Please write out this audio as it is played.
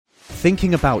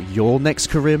thinking about your next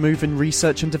career move in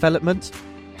research and development?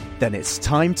 Then it's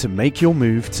time to make your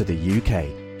move to the UK.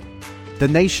 The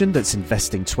nation that's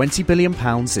investing £20 billion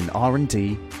in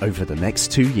R&D over the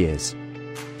next 2 years.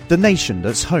 The nation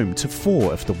that's home to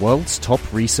 4 of the world's top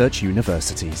research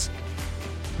universities.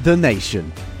 The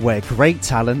nation where great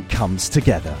talent comes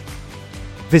together.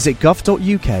 Visit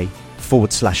gov.uk/great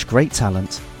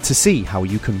talent to see how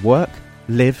you can work,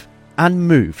 live and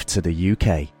move to the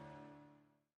UK.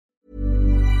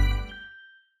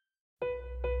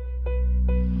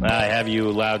 I have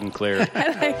you loud and clear.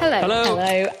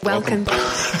 Hello. Welcome.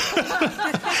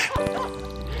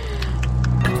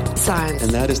 Science.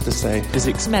 And that is to say,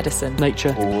 physics, medicine,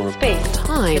 nature, or space,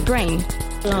 time, the brain,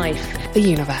 life, the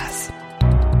universe.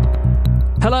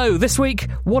 Hello, this week,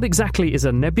 what exactly is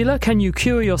a nebula? Can you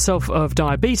cure yourself of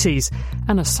diabetes?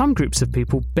 And are some groups of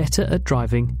people better at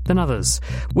driving than others?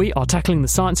 We are tackling the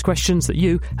science questions that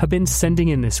you have been sending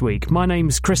in this week. My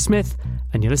name's Chris Smith,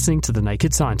 and you're listening to The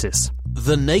Naked Scientist.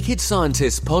 The Naked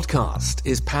Scientist podcast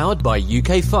is powered by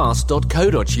ukfast.co.uk.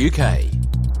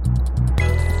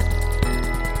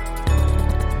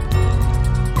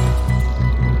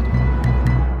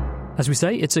 As we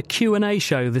say, it's a Q&A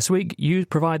show this week. You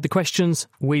provide the questions,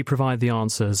 we provide the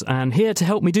answers. And here to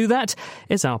help me do that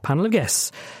is our panel of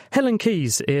guests. Helen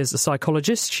Keyes is a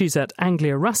psychologist. She's at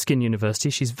Anglia Ruskin University.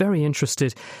 She's very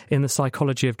interested in the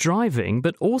psychology of driving,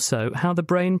 but also how the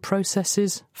brain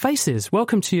processes faces.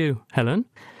 Welcome to you, Helen.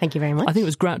 Thank you very much. I think it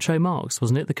was Groucho Marx,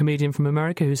 wasn't it, the comedian from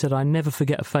America, who said, I never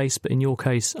forget a face, but in your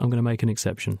case, I'm going to make an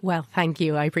exception. Well, thank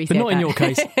you. I appreciate that. But not that. in your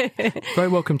case. Very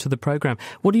welcome to the programme.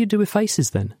 What do you do with faces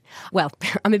then? Well,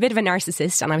 I'm a bit of a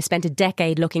narcissist and I've spent a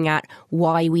decade looking at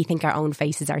why we think our own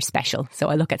faces are special. So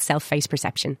I look at self-face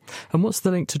perception. And what's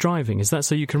the link to driving? Is that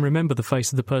so you can remember the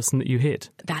face of the person that you hit?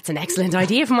 That's an excellent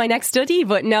idea for my next study.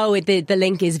 But no, the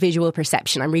link is visual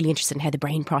perception. I'm really interested in how the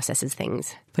brain processes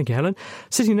things. Thank you, Helen.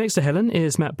 Sitting next to Helen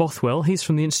is Matt Bothwell. He's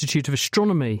from the Institute of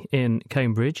Astronomy in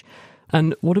Cambridge.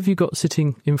 And what have you got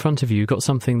sitting in front of you? You've got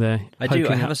something there. I do.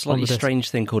 I have a slightly strange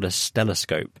thing called a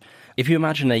stelloscope. If you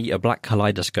imagine a black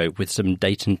kaleidoscope with some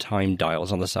date and time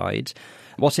dials on the sides,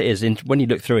 what it is, when you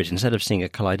look through it, instead of seeing a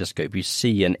kaleidoscope, you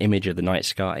see an image of the night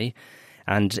sky.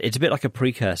 And it's a bit like a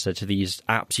precursor to these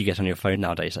apps you get on your phone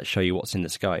nowadays that show you what's in the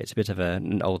sky. It's a bit of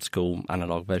an old-school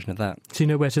analogue version of that. Do you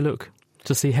know where to look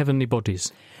to see heavenly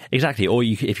bodies? Exactly. Or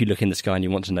if you look in the sky and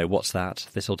you want to know what's that,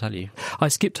 this will tell you. I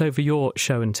skipped over your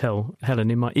show and tell,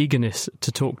 Helen, in my eagerness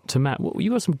to talk to Matt. You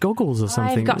got some goggles or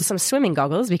something? I've got some swimming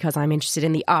goggles because I'm interested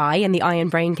in the eye and the eye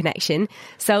and brain connection.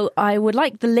 So I would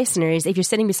like the listeners, if you're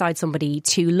sitting beside somebody,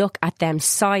 to look at them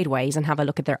sideways and have a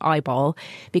look at their eyeball,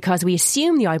 because we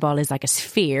assume the eyeball is like a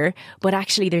sphere, but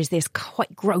actually there's this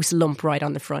quite gross lump right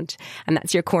on the front, and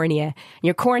that's your cornea. And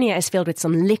your cornea is filled with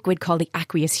some liquid called the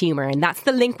aqueous humour, and that's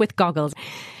the link with goggles.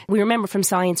 We remember from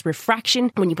science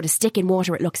refraction. When you put a stick in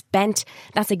water, it looks bent.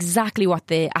 That's exactly what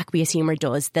the aqueous humour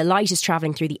does. The light is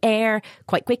travelling through the air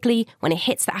quite quickly. When it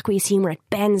hits the aqueous humour, it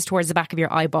bends towards the back of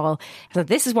your eyeball. So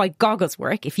this is why goggles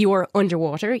work. If you're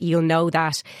underwater, you'll know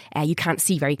that you can't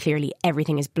see very clearly.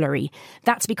 Everything is blurry.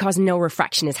 That's because no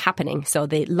refraction is happening. So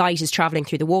the light is travelling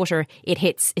through the water. It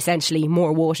hits essentially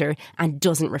more water and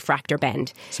doesn't refract or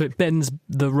bend. So it bends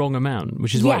the wrong amount,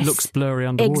 which is why it looks blurry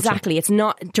underwater. Exactly. It's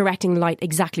not directing light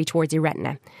exactly towards your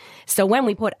retina. So when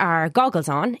we put our goggles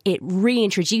on, it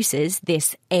reintroduces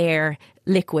this air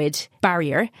liquid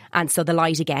barrier, and so the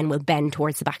light again will bend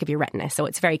towards the back of your retina. So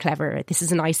it's very clever. This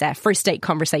is a nice first date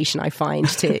conversation, I find,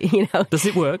 to, Does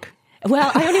it work?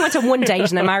 Well, I only went on one date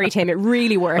and I married him. It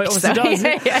really worked. So.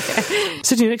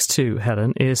 Sitting next to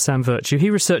Helen is Sam Virtue.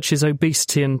 He researches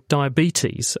obesity and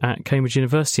diabetes at Cambridge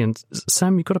University. And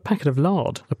Sam, you've got a packet of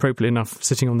lard, appropriately enough,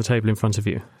 sitting on the table in front of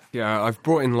you. Yeah, I've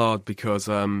brought in lard because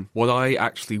what I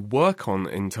actually work on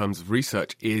in terms of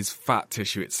research is fat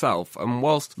tissue itself. And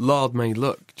whilst lard may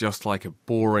look just like a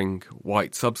boring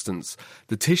white substance,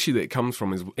 the tissue that it comes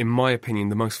from is, in my opinion,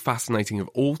 the most fascinating of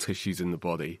all tissues in the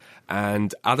body.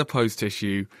 And adipose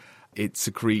tissue, it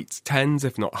secretes tens,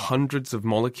 if not hundreds, of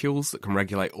molecules that can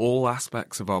regulate all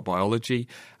aspects of our biology.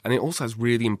 And it also has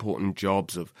really important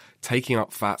jobs of taking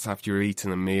up fats after you've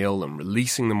eaten a meal and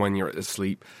releasing them when you're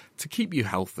asleep to keep you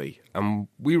healthy. And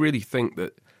we really think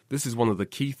that this is one of the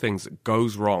key things that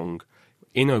goes wrong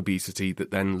in obesity that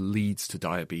then leads to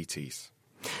diabetes.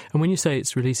 And when you say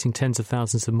it's releasing tens of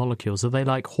thousands of molecules, are they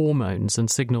like hormones and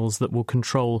signals that will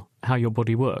control how your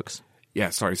body works?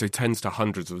 Yeah, sorry, so tens to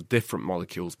hundreds of different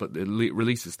molecules, but it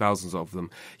releases thousands of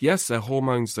them. Yes, they're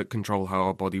hormones that control how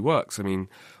our body works. I mean,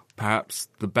 Perhaps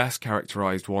the best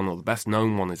characterized one, or the best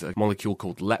known one, is a molecule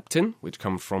called leptin, which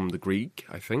comes from the Greek,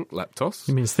 I think, leptos.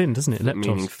 It means thin, doesn't it? Leptos.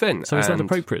 Meaning thin. So is that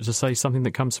appropriate to say something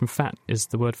that comes from fat is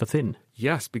the word for thin?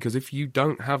 Yes, because if you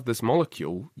don't have this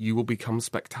molecule, you will become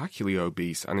spectacularly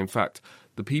obese. And in fact,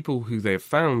 the people who they have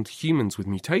found, humans with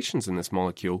mutations in this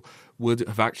molecule, would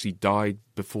have actually died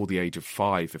before the age of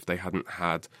 5 if they hadn't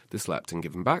had this leptin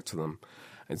given back to them.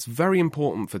 It's very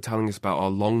important for telling us about our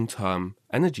long-term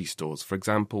energy stores. For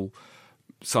example,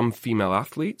 some female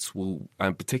athletes will,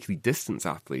 and particularly distance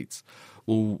athletes,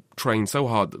 will train so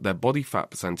hard that their body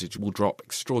fat percentage will drop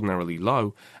extraordinarily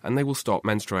low and they will stop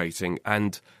menstruating,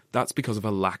 and that's because of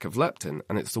a lack of leptin.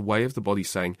 And it's the way of the body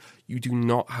saying you do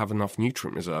not have enough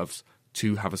nutrient reserves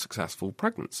to have a successful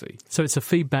pregnancy. So it's a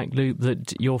feedback loop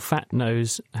that your fat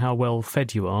knows how well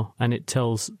fed you are, and it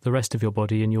tells the rest of your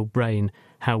body and your brain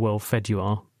how well fed you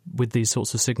are with these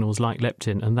sorts of signals like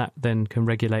leptin, and that then can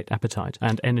regulate appetite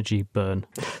and energy burn.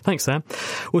 Thanks, Sam.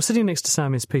 Well, sitting next to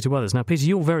Sam is Peter Weathers. Now, Peter,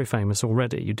 you're very famous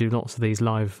already. You do lots of these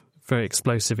live, very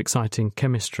explosive, exciting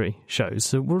chemistry shows.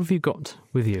 So what have you got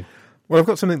with you? Well, I've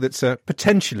got something that's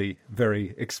potentially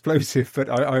very explosive, but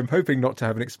I'm hoping not to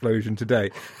have an explosion today.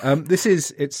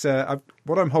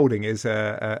 What I'm holding is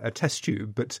a test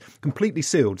tube, but completely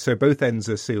sealed, so both ends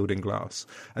are sealed in glass.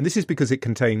 And this is because it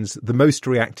contains the most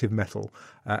reactive metal,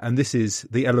 and this is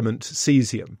the element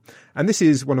cesium. And this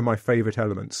is one of my favourite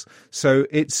elements. So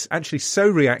it's actually so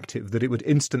reactive that it would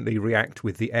instantly react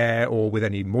with the air or with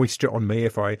any moisture on me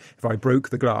if I broke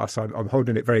the glass. I'm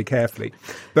holding it very carefully.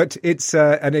 But it's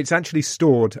actually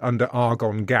stored under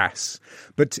argon gas.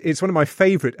 But it's one of my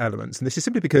favourite elements, and this is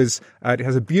simply because it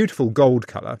has a beautiful gold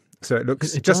colour. So it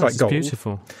looks just like gold. It's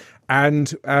beautiful.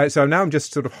 And so now I'm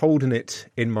just sort of holding it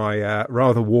in my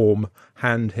rather warm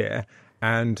hand here.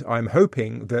 And I'm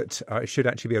hoping that I should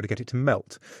actually be able to get it to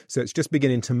melt. So it's just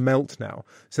beginning to melt now.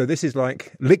 So this is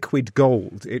like liquid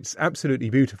gold. It's absolutely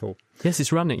beautiful. Yes,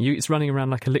 it's running. It's running around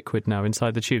like a liquid now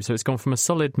inside the tube. So it's gone from a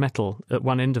solid metal at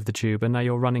one end of the tube, and now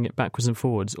you're running it backwards and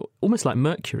forwards, almost like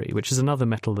mercury, which is another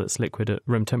metal that's liquid at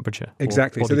room temperature.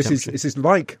 Exactly. So this is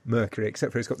like mercury,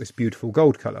 except for it's got this beautiful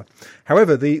gold colour.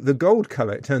 However, the gold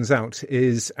colour, it turns out,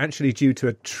 is actually due to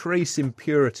a trace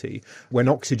impurity when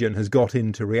oxygen has got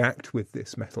in to react with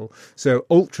this metal. So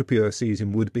ultra pure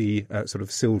cesium would be sort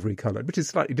of silvery coloured, which is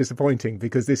slightly disappointing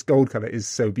because this gold colour is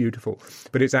so beautiful.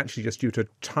 But it's actually just due to a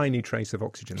tiny trace of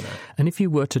oxygen there. And if you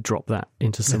were to drop that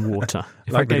into some water,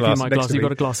 if like I gave you my glass, you've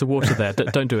got a glass of water there,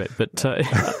 don't do it. But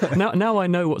now I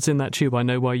know what's in that tube. I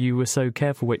know why you were so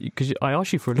careful, because I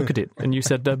asked you for a look at it and you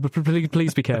said,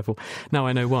 please be careful. Now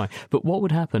I know why. But what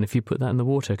would happen if you put that in the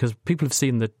water? Because people have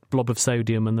seen the blob of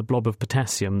sodium and the blob of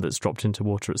potassium that's dropped into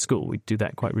water at school. We do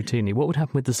that quite routinely. What would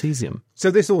happen with the cesium?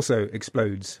 So this also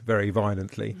explodes very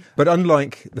violently. But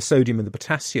unlike the sodium and the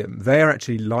potassium, they are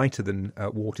actually lighter than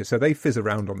water. So they fizz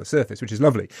around on the surface, which is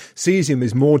lovely. Cesium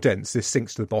is more dense. This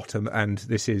sinks to the bottom, and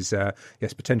this is,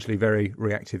 potentially very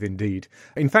reactive indeed.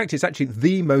 In fact, it's actually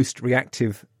the most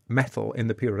reactive metal in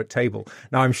the periodic table.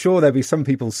 Now, I'm sure there'll be some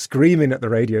people screaming at the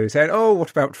radio saying, oh, what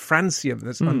about francium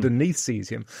that's underneath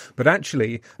cesium? But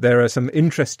actually, there are some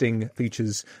interesting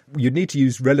features. You need to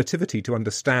use relativity to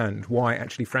understand why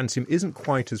actually francium isn't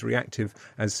quite as reactive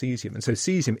as cesium. And so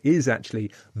cesium is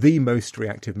actually the most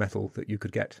reactive metal that you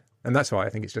could get. And that's why I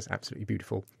think it's just absolutely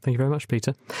beautiful. Thank you very much,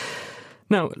 Peter.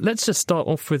 Now, let's just start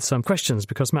off with some questions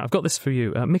because, Matt, I've got this for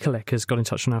you. Mikolek has got in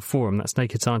touch on our forum. That's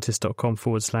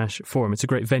nakedscientist.com/forum. It's a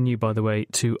great venue, by the way,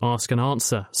 to ask and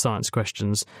answer science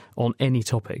questions on any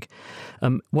topic.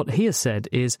 What he has said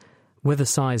is whether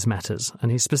size matters.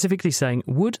 And he's specifically saying,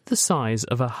 would the size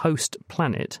of a host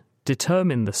planet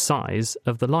determine the size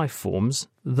of the life forms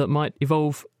that might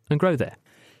evolve and grow there?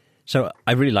 So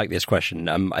I really like this question.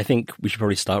 I think we should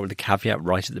probably start with the caveat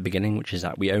right at the beginning, which is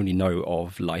that we only know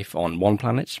of life on one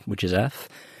planet, which is Earth.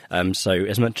 So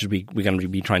as much as we're going to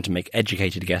be trying to make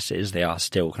educated guesses, they are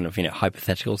still kind of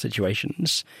hypothetical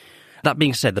situations. That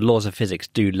being said, the laws of physics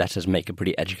do let us make a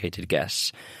pretty educated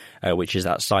guess, which is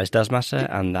that size does matter,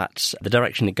 and that the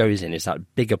direction it goes in is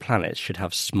that bigger planets should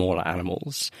have smaller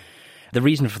animals. The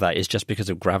reason for that is just because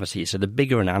of gravity. So the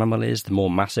bigger an animal is, the more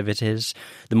massive it is,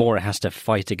 the more it has to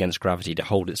fight against gravity to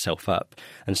hold itself up.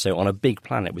 And so on a big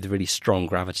planet with really strong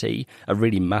gravity, a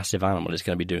really massive animal is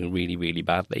going to be doing really, really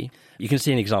badly. You can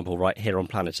see an example right here on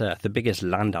planet Earth. The biggest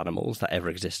land animals that ever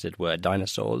existed were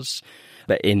dinosaurs.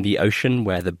 But in the ocean,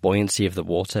 where the buoyancy of the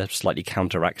water slightly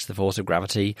counteracts the force of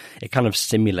gravity, it kind of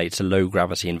simulates a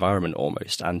low-gravity environment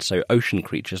almost. And so ocean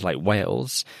creatures like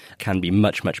whales can be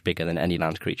much, much bigger than any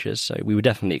land creatures. So we would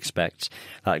definitely expect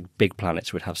that big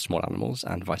planets would have small animals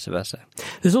and vice versa.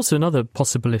 There's also another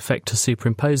possible effect to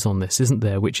superimpose on this, isn't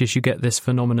there, which is you get this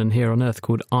phenomenon here on Earth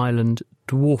called island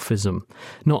dwarfism.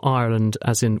 Not Ireland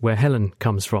as in where Helen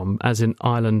comes from, as in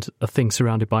Ireland, a thing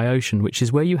surrounded by ocean, which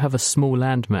is where you have a small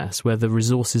landmass where the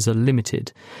resources are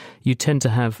limited. You tend to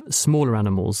have smaller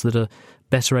animals that are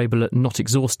better able at not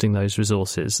exhausting those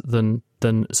resources than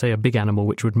say, a big animal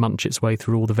which would munch its way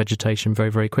through all the vegetation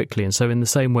very, very quickly. And so in the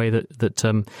same way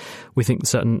that we think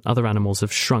certain other animals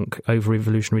have shrunk over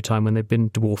evolutionary time when they've been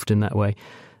dwarfed in that way,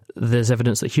 there's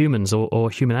evidence that humans or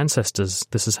human ancestors,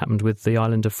 this has happened with the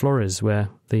island of Flores, where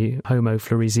the Homo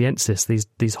floresiensis,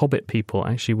 these hobbit people,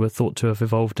 actually were thought to have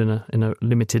evolved in a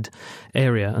limited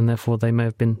area, and therefore they may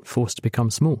have been forced to become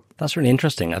small. That's really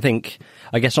interesting.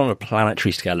 I guess on a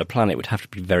planetary scale, a planet would have to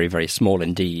be very, very small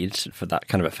indeed for that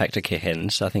kind of effect to kick in.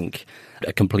 So I think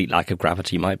a complete lack of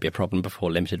gravity might be a problem before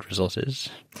limited resources.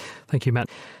 Thank you, Matt.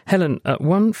 Helen,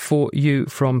 one for you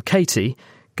from Katie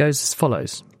goes as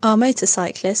follows. Are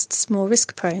motorcyclists more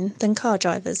risk-prone than car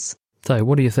drivers? So,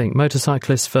 what do you think?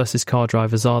 Motorcyclists versus car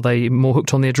drivers, are they more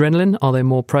hooked on the adrenaline? Are they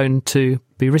more prone to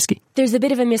be risky? There's a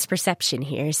bit of a misperception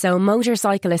here. So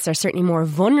motorcyclists are certainly more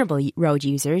vulnerable road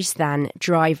users than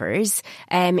drivers.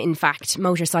 In fact,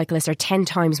 motorcyclists are 10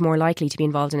 times more likely to be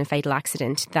involved in a fatal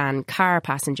accident than car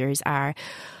passengers are.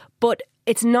 But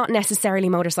it's not necessarily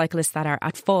motorcyclists that are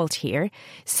at fault here.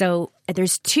 So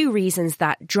there's two reasons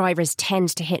that drivers tend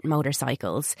to hit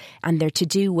motorcycles, and they're to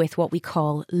do with what we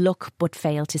call look but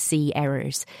fail to see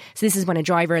errors. So this is when a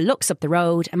driver looks up the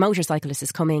road, a motorcyclist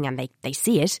is coming and they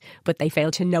see it, but they fail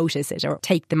to notice it or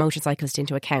take the motorcyclist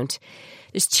into account.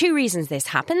 There's two reasons this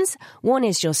happens. One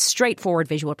is just straightforward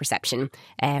visual perception.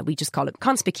 We just call it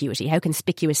conspicuity, how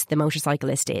conspicuous the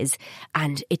motorcyclist is.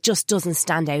 And it just doesn't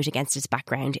stand out against its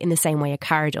background in the same way a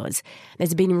car does.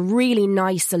 There's been a really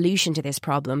nice solution to this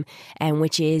problem,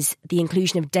 which is the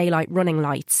inclusion of daylight running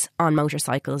lights on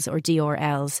motorcycles, or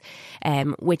DRLs,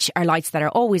 which are lights that are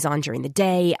always on during the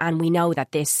day. And we know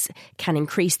that this can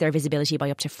increase their visibility by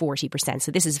up to 40%.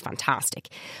 So this is fantastic.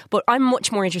 But I'm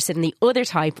much more interested in the other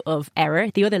type of error,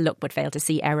 the other look but fail to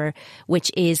see error,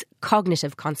 which is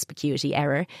cognitive conspicuity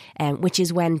error, which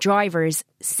is when drivers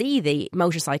see the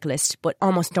motorcyclist but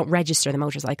almost don't register the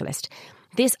motorcyclist.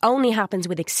 This only happens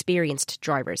with experienced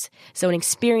drivers. So an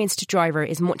experienced driver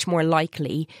is much more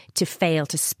likely to fail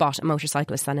to spot a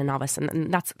motorcyclist than a novice.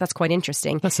 And that's quite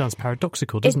interesting. That sounds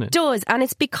paradoxical, doesn't it? It does. And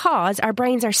it's because our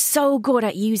brains are so good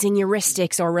at using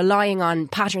heuristics or relying on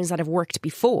patterns that have worked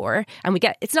before. And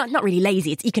it's not really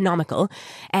lazy, it's economical.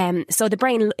 So the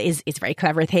brain is a very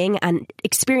clever thing. And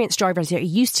experienced drivers are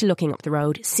used to looking up the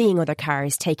road, seeing other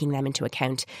cars, taking them into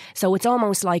account. So it's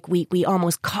almost like we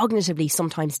almost cognitively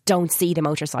sometimes don't see the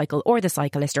motorcycle or the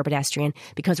cyclist or pedestrian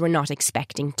because we're not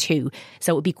expecting to.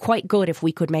 So it would be quite good if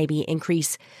we could maybe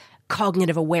increase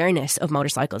cognitive awareness of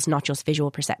motorcycles, not just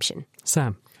visual perception.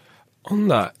 Sam? On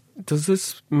that, does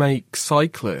this make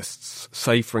cyclists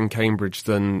safer in Cambridge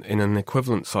than in an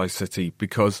equivalent size city?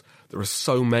 Because there are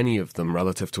so many of them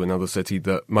relative to another city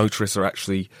that motorists are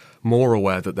actually more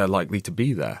aware that they're likely to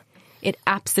be there. It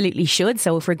absolutely should.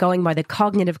 So if we're going by the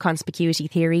cognitive conspicuity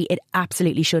theory, it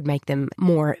absolutely should make them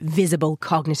more visible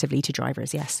cognitively to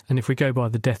drivers, yes. And if we go by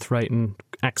the death rate and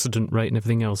accident rate and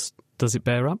everything else, does it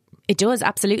bear up? It does,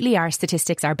 absolutely. Our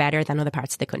statistics are better than other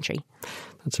parts of the country.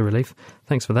 That's a relief.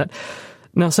 Thanks for that.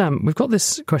 Now, Sam, we've got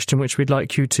this question which we'd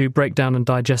like you to break down and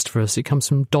digest for us. It comes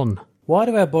from Don. Why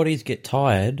do our bodies get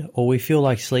tired or we feel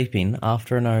like sleeping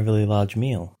after an overly large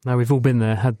meal? Now, we've all been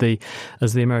there, had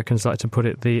as the Americans like to put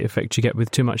it, the effect you get with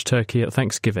too much turkey at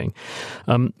Thanksgiving.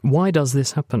 Why does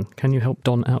this happen? Can you help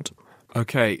Don out?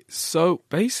 Okay, so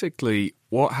basically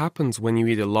what happens when you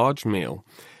eat a large meal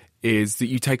is that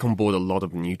you take on board a lot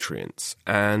of nutrients,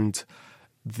 and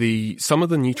some of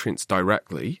the nutrients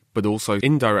directly, but also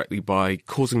indirectly by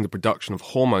causing the production of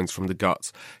hormones from the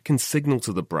guts, can signal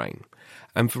to the brain.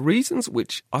 And for reasons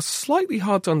which are slightly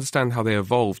hard to understand how they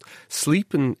evolved,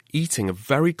 sleep and eating are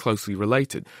very closely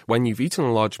related. When you've eaten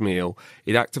a large meal,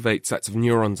 it activates sets of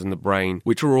neurons in the brain,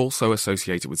 which are also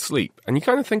associated with sleep. And you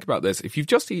kind of think about this, if you've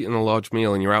just eaten a large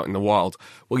meal and you're out in the wild,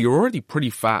 well, you're already pretty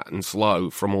fat and slow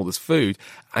from all this food,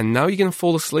 and now you're going to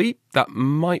fall asleep? That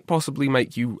might possibly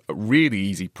make you a really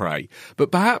easy prey.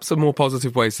 But perhaps a more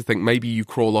positive way is to think maybe you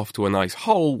crawl off to a nice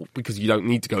hole because you don't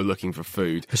need to go looking for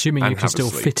food. Assuming you can still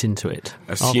fit into it. vomit.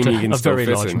 Assuming you can a still very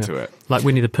fit large into meal. it. Like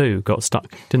Winnie the Pooh got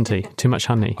stuck, didn't he? Too much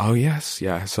honey. Oh, yes,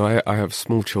 yeah. So I have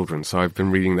small children, so I've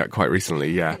been reading that quite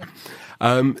recently, yeah.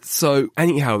 So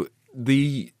anyhow,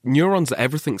 the neurons that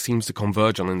everything seems to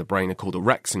converge on in the brain are called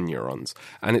orexin neurons.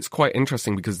 And it's quite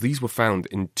interesting because these were found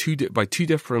in by two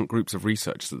different groups of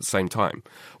researchers at the same time.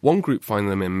 One group found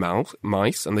them in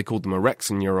mice, and they called them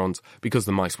orexin neurons because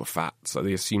the mice were fat. So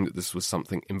they assumed that this was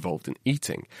something involved in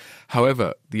eating.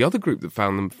 However, the other group that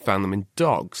found them in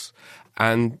dogs.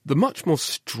 And the much more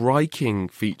striking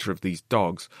feature of these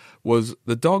dogs was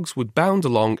the dogs would bound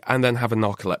along and then have a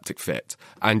narcoleptic fit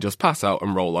and just pass out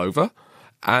and roll over,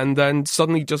 and then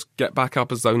suddenly just get back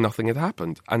up as though nothing had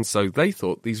happened. And so they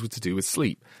thought these were to do with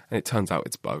sleep, and it turns out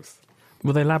it's both.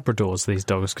 Were they Labradors, these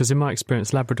dogs? Because in my experience,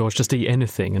 Labradors just eat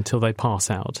anything until they pass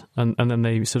out, and then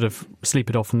they sort of sleep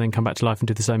it off and then come back to life and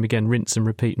do the same again, rinse and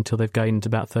repeat until they've gained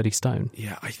about 30 stone.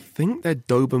 Yeah, I think they're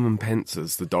Doberman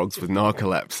Pinschers, the dogs with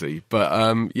narcolepsy.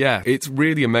 But yeah, it's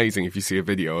really amazing if you see a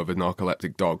video of a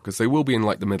narcoleptic dog, because they will be in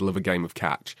like the middle of a game of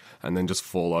catch and then just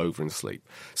fall over and sleep.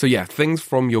 So yeah, things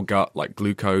from your gut like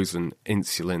glucose and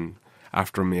insulin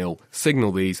after a meal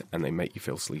signal these, and they make you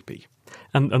feel sleepy.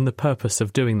 And the purpose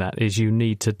of doing that is you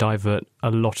need to divert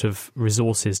a lot of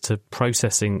resources to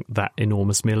processing that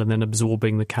enormous meal and then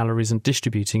absorbing the calories and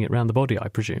distributing it around the body, I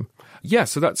presume. Yeah,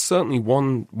 so that's certainly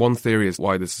one theory as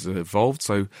why this has evolved.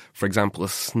 So, for example, a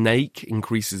snake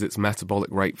increases its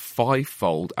metabolic rate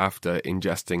 5-fold after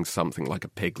ingesting something like a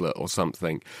piglet or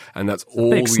something, and that's all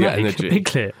the energy. A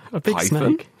piglet, a big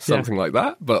python, snake, something like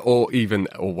that. But or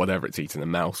whatever it's eating, a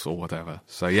mouse or whatever.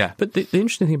 So yeah. But the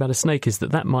interesting thing about a snake is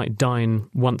that might dine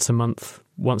once a month,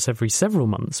 once every several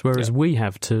months, whereas we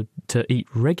have to eat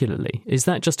regularly. Is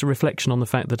that just a reflection on the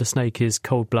fact that a snake is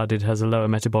cold-blooded, has a lower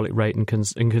metabolic rate and can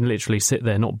literally sit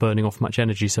there not burning off much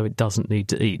energy, so it doesn't need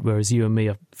to eat, whereas you and me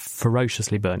are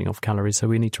ferociously burning off calories, so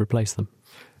we need to replace them?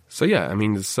 So yeah, I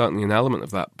mean, there's certainly an element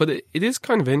of that. But it is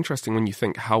kind of interesting when you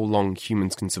think how long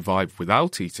humans can survive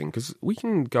without eating, because we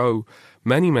can go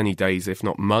many, many days, if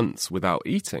not months, without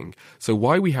eating. So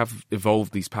why we have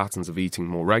evolved these patterns of eating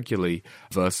more regularly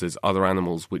versus other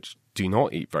animals which do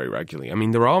not eat very regularly. I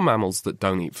mean, there are mammals that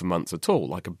don't eat for months at all,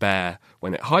 like a bear,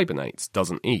 when it hibernates,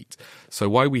 doesn't eat. So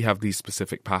why we have these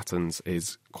specific patterns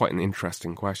is quite an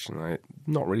interesting question. I'm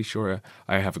not really sure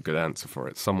I have a good answer for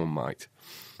it. Someone might.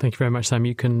 Thank you very much, Sam.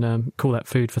 You can call that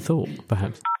food for thought,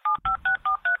 perhaps.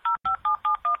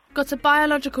 Got a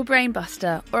biological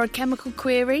brainbuster or a chemical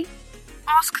query?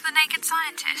 Ask the Naked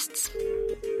Scientists.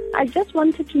 I just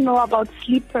wanted to know about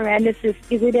sleep paralysis.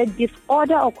 Is it a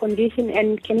disorder or condition,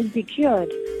 and can it be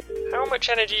cured? How much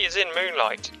energy is in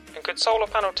moonlight, and could solar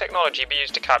panel technology be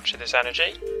used to capture this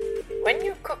energy? When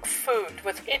you cook food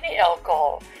with any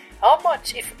alcohol, how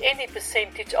much, if any,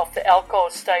 percentage of the alcohol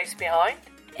stays behind?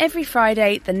 Every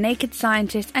Friday, the Naked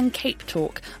Scientist and Cape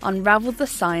Talk unravel the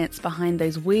science behind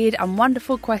those weird and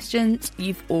wonderful questions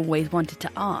you've always wanted to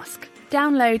ask.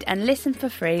 Download and listen for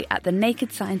free at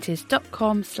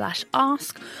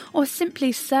thenakedscientist.com/ask, or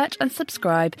simply search and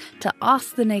subscribe to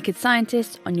Ask the Naked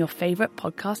Scientist on your favourite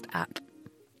podcast app.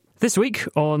 This week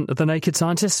on The Naked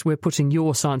Scientists, we're putting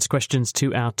your science questions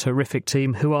to our terrific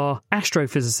team, who are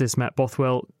astrophysicist Matt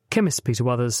Bothwell, chemist Peter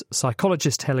Wuthers,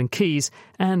 psychologist Helen Keyes,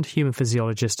 and human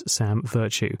physiologist Sam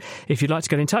Virtue. If you'd like to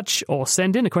get in touch or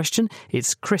send in a question,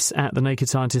 it's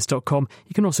chris@thenakedscientist.com.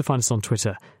 You can also find us on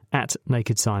Twitter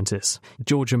 @Naked Scientists.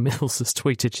 Georgia Mills has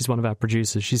tweeted, she's one of our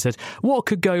producers, she said, "What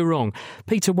could go wrong?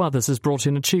 Peter Wuthers has brought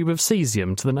in a tube of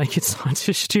cesium to the Naked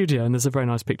Scientist studio," and there's a very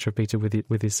nice picture of Peter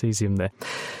with his cesium there.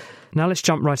 Now let's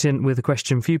jump right in with a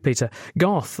question for you, Peter.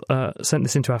 Garth sent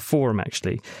this into our forum,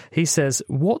 actually. He says,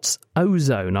 what's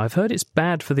ozone? I've heard it's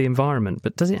bad for the environment,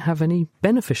 but does it have any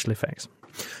beneficial effects?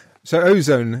 So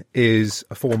ozone is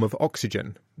a form of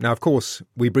oxygen. Now, of course,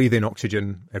 we breathe in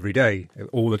oxygen every day,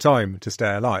 all the time, to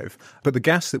stay alive. But the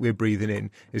gas that we're breathing in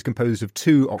is composed of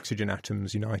 2 oxygen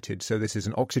atoms united. So this is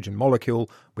an oxygen molecule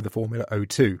with the formula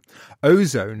O2.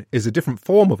 Ozone is a different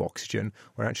form of oxygen,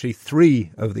 where actually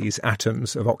 3 of these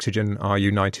atoms of oxygen are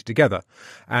united together.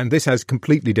 And this has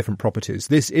completely different properties.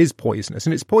 This is poisonous,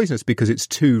 and it's poisonous because it's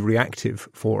too reactive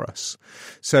for us.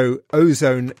 So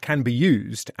ozone can be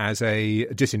used as a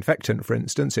disinfectant, for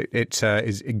instance. It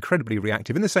is incredibly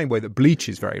reactive in the same way that bleach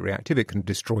is very reactive. It can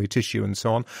destroy tissue and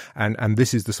so on. And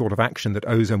this is the sort of action that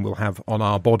ozone will have on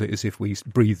our bodies if we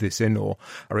breathe this in or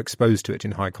are exposed to it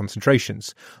in high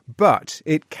concentrations. But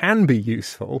it can be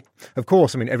useful. Of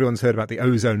course, I mean, everyone's heard about the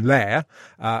ozone layer,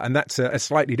 and that's a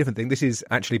slightly different thing. This is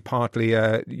actually partly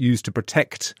used to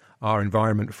protect our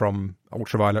environment from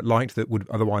ultraviolet light that would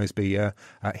otherwise be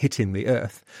hitting the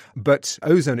Earth. But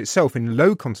ozone itself in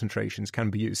low concentrations can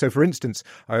be used. So, for instance,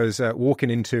 I was walking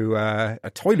into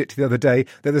a toilet the other day.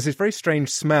 There was this very strange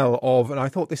smell of, and I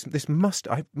thought this must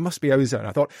be ozone.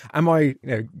 I thought, am I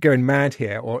going mad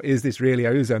here, or is this really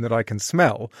ozone that I can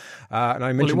smell? And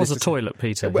I mentioned it was a toilet,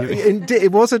 Peter.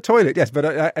 It was a toilet, yes.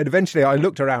 But eventually, I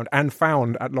looked around and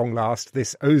found, at long last,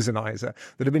 this ozonizer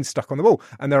that had been stuck on the wall.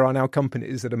 And there are now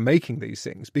companies that are making these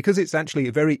things because it's actually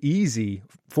a very easy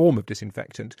form of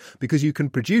disinfectant, because you can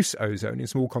produce ozone in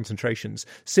small concentrations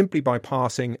simply by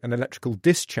passing an electrical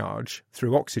discharge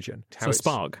through oxygen. So a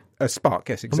spark? A spark,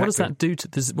 yes, exactly. And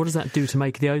what does that do to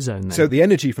make the ozone then? So the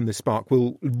energy from the spark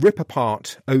will rip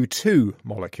apart O2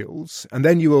 molecules, and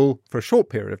then you will, for a short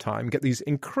period of time, get these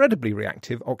incredibly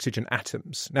reactive oxygen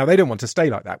atoms. Now, they don't want to stay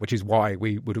like that, which is why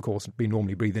we would, of course, be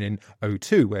normally breathing in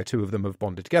O2, where two of them have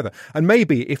bonded together. And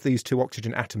maybe if these two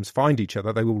oxygen atoms find each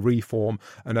other, they will reform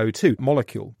an O2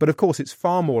 molecule. But of course, it's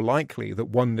far more likely that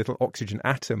one little oxygen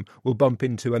atom will bump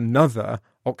into another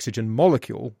oxygen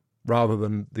molecule rather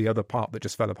than the other part that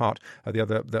just fell apart,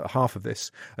 the half of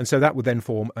this. And so that would then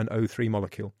form an O3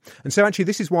 molecule. And so actually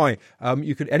this is why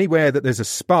you could, anywhere that there's a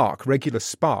spark, regular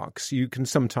sparks, you can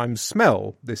sometimes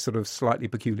smell this sort of slightly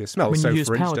peculiar smell. When you use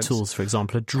power tools, for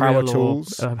example, a drill or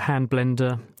a hand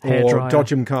blender, hairdryer. Or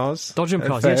Dodgem cars. Dodgem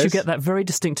cars, yes, you get that very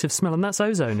distinctive smell, and that's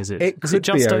ozone, is it? Is it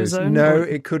just ozone? No,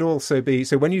 it could also be.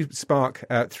 So when you spark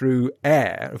through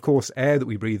air, of course, air that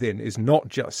we breathe in is not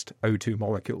just O2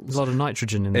 molecules. There's a lot of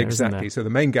nitrogen in there, exactly. Isn't there? So the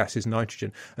main gas is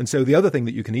nitrogen. And so the other thing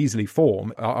that you can easily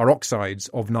form are oxides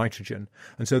of nitrogen.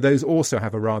 And so those also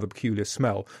have a rather peculiar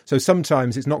smell. So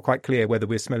sometimes it's not quite clear whether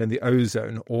we're smelling the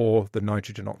ozone or the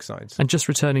nitrogen oxides. And just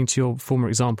returning to your former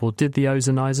example, did the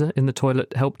ozonizer in the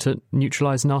toilet help to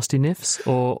neutralise nasty nifs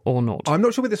or not? I'm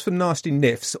not sure whether it's for nasty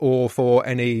nifs or for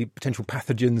any potential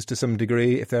pathogens to some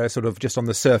degree, if they're sort of just on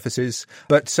the surfaces.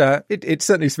 But it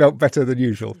certainly smelled better than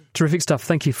usual. Terrific stuff.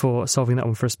 Thank you for solving that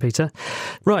one for us, Peter.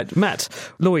 Right, Matt,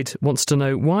 Lloyd wants to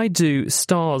know, why do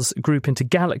stars group into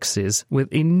galaxies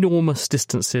with enormous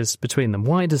distances between them?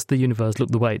 Why does the universe look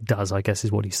the way it does, I guess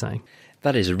is what he's saying.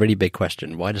 That is a really big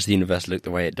question. Why does the universe look the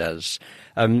way it does?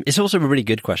 It's also a really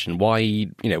good question.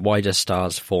 Why does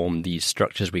stars form these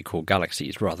structures we call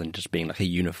galaxies rather than just being like a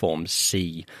uniform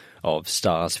sea of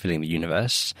stars filling the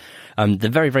universe? The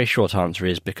very, very short answer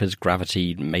is because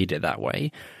gravity made it that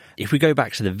way. If we go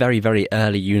back to the very, very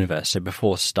early universe, so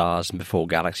before stars and before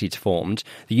galaxies formed,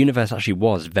 the universe actually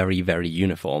was very, very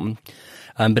uniform.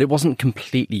 But it wasn't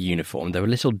completely uniform. There were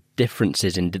little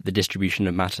differences in the distribution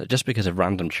of matter just because of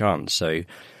random chance. So,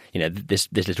 this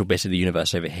little bit of the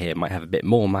universe over here might have a bit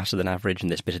more matter than average,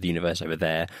 and this bit of the universe over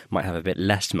there might have a bit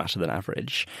less matter than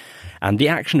average. And the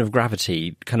action of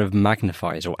gravity kind of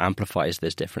magnifies or amplifies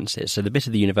those differences. So the bit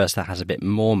of the universe that has a bit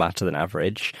more matter than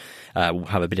average will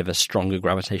have a bit of a stronger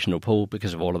gravitational pull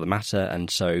because of all of the matter, and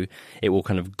so it will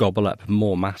kind of gobble up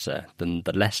more matter than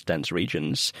the less dense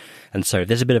regions. And so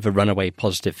there's a bit of a runaway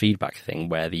positive feedback thing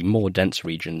where the more dense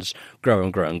regions grow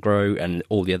and grow and grow, and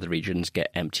all the other regions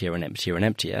get emptier and emptier and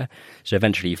emptier. So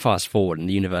eventually you fast forward and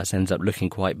the universe ends up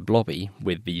looking quite blobby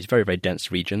with these very, very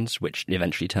dense regions, which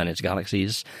eventually turn into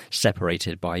galaxies,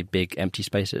 separated by big empty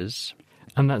spaces.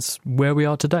 And that's where we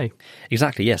are today.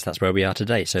 Exactly, yes, that's where we are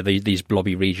today. So these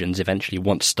blobby regions eventually,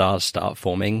 once stars start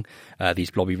forming, these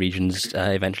blobby regions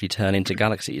eventually turn into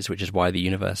galaxies, which is why the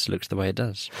universe looks the way it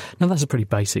does. Now, that's a pretty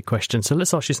basic question. So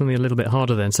let's ask you something a little bit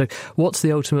harder then. So what's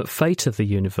the ultimate fate of the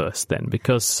universe then?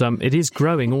 Because it is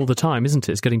growing all the time, isn't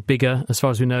it? It's getting bigger. As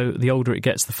far as we know, the older it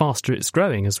gets, the faster it's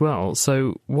growing as well.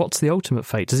 So what's the ultimate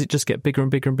fate? Does it just get bigger and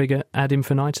bigger and bigger ad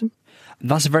infinitum?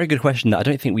 That's a very good question that I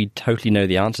don't think we totally know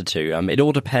the answer to. It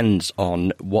all depends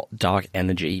on what dark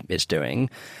energy is doing.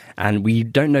 And we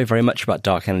don't know very much about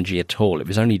dark energy at all. It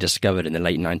was only discovered in the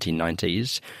late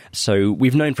 1990s. So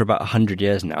we've known for about 100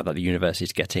 years now that the universe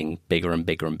is getting bigger and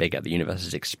bigger and bigger. The universe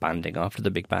is expanding after the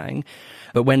Big Bang.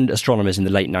 But when astronomers in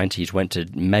the late 90s went to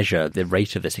measure the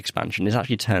rate of this expansion, it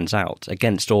actually turns out,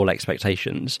 against all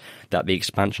expectations, that the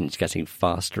expansion is getting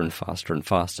faster and faster and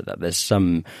faster, that there's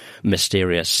some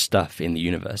mysterious stuff in the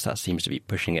universe that seems to be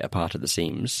pushing it apart at the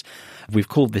seams. We've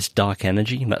called this dark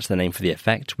energy, and that's the name for the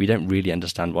effect. We don't really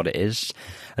understand what it is.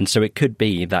 And so it could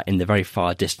be that in the very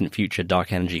far distant future,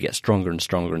 dark energy gets stronger and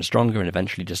stronger and stronger and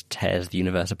eventually just tears the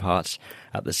universe apart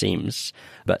at the seams.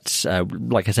 But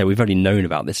like I say, we've only known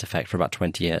about this effect for about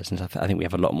 20 years, and I think we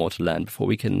have a lot more to learn before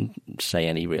we can say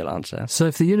any real answer. So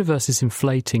if the universe is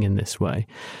inflating in this way,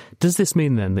 does this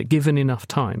mean then that given enough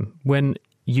time, when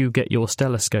you get your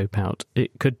stelloscope out,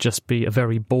 it could just be a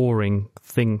very boring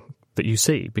thing that you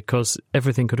see, because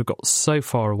everything could have got so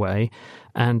far away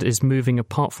and is moving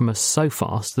apart from us so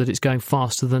fast that it's going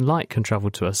faster than light can travel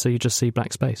to us, so you just see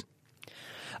black space.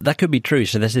 That could be true.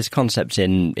 So there's this concept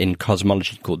in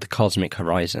cosmology called the cosmic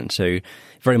horizon. So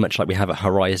very much like we have a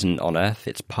horizon on Earth,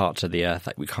 it's parts of the Earth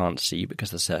that we can't see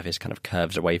because the surface kind of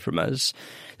curves away from us.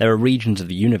 There are regions of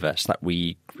the universe that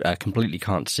we completely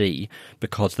can't see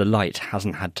because the light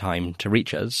hasn't had time to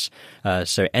reach us.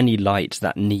 So any light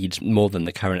that needs more than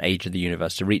the current age of the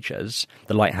universe to reach us,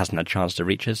 the light hasn't had a chance to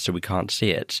reach us, so we can't see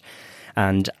it.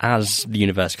 And as the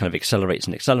universe kind of accelerates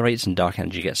and dark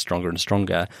energy gets stronger and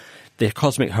stronger, the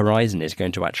cosmic horizon is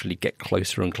going to actually get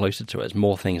closer and closer to us.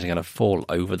 More things are going to fall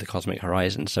over the cosmic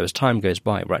horizon. So as time goes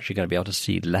by, we're actually going to be able to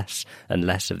see less and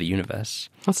less of the universe.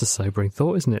 That's a sobering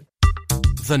thought, isn't it?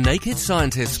 The Naked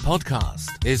Scientists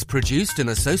podcast is produced in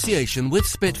association with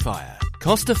Spitfire,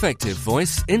 cost-effective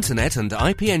voice, internet and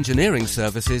IP engineering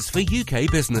services for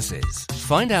UK businesses.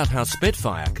 Find out how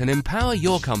Spitfire can empower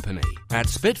your company at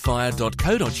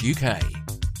spitfire.co.uk.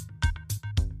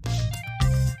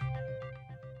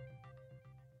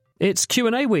 It's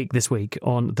Q&A week this week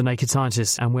on The Naked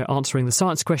Scientists, and we're answering the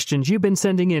science questions you've been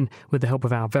sending in with the help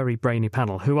of our very brainy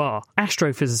panel, who are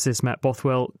astrophysicist Matt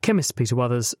Bothwell, chemist Peter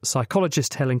Wuthers,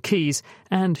 psychologist Helen Keyes,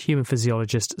 and human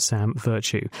physiologist Sam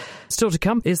Virtue. Still to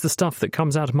come is the stuff that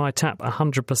comes out of my tap,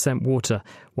 100% water.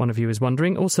 One of you is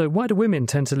wondering, also, why do women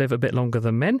tend to live a bit longer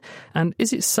than men? And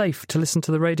is it safe to listen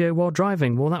to the radio while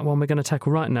driving? Well, that one we're going to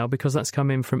tackle right now, because that's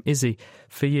come in from Izzy.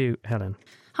 For you, Helen.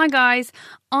 Hi guys,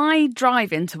 I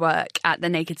drive into work at the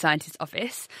Naked Scientist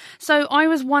office, so I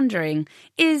was wondering,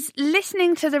 is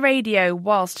listening to the radio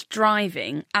whilst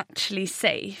driving actually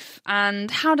safe?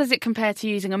 And how does it compare to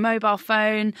using a mobile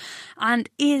phone? And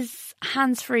is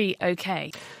hands-free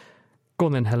okay? Go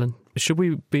on then, Helen. Should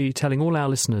we be telling all our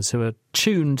listeners who are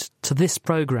tuned to this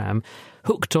programme,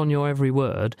 hooked on your every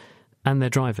word, and they're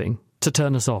driving, to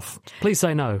turn us off? Please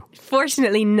say no.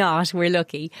 Fortunately not, we're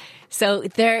lucky. So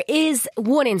there is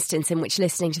one instance in which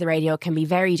listening to the radio can be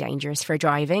very dangerous for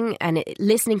driving, and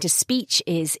listening to speech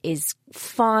is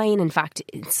fine. In fact,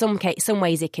 in some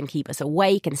ways it can keep us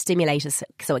awake and stimulate us,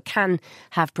 so it can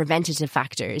have preventative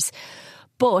factors.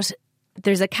 But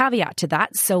there's a caveat to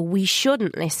that, so we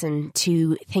shouldn't listen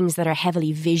to things that are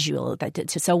heavily visual.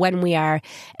 So when we are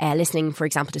listening, for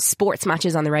example, to sports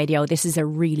matches on the radio, this is a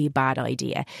really bad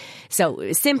idea.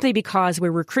 So simply because we're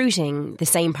recruiting the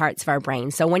same parts of our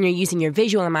brain. So when you're using your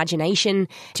visual imagination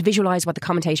to visualise what the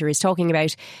commentator is talking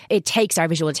about, it takes our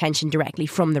visual attention directly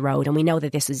from the road, and we know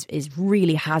that this is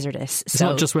really hazardous. It's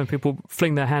not just when people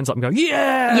fling their hands up and go,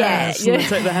 yeah, and they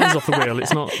take their hands off the wheel.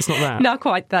 It's not that. Not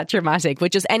quite that dramatic,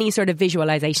 but just any sort of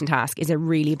visualization task is a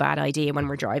really bad idea when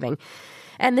we're driving.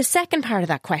 And the second part of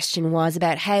that question was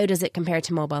about how does it compare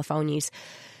to mobile phone use.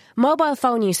 Mobile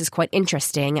phone use is quite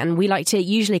interesting, and we like to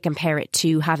usually compare it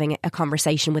to having a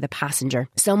conversation with a passenger.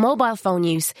 So mobile phone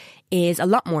use is a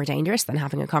lot more dangerous than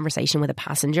having a conversation with a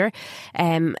passenger.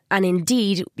 And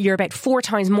indeed, you're about 4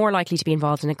 times more likely to be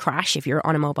involved in a crash if you're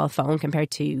on a mobile phone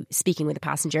compared to speaking with a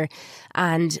passenger.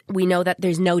 And we know that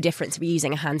there's no difference if you're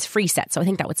using a hands-free set. So I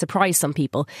think that would surprise some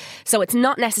people. So it's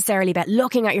not necessarily about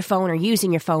looking at your phone or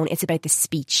using your phone. It's about the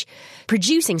speech.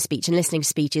 Producing speech and listening to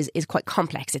speech is quite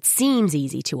complex. It seems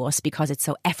easy to us because it's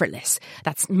so effortless.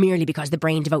 That's merely because the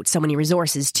brain devotes so many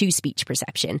resources to speech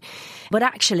perception. But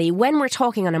actually, when we're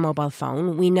talking on a mobile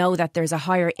phone, we know that there's a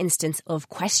higher instance of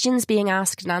questions being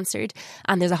asked and answered,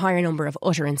 and there's a higher number of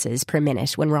utterances per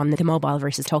minute when we're on the mobile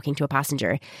versus talking to a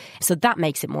passenger. So that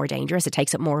makes it more dangerous. It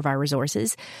takes up more of our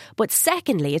resources. But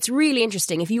secondly, it's really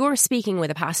interesting. If you're speaking with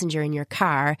a passenger in your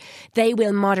car, they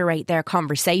will moderate their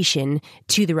conversation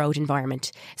to the road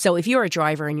environment. So if you're a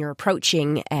driver and you're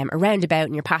approaching a roundabout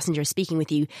and your passenger is speaking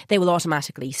with you, they will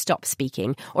automatically stop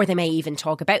speaking, or they may even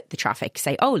talk about the traffic,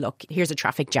 say, oh, look, here's a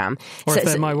traffic jam. Or if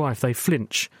they're my wife, they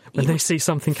flinch when they see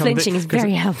something coming. Flinching is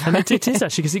very helpful. And it is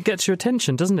actually, because it gets your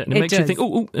attention, doesn't it? And it makes you think,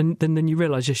 oh, and then you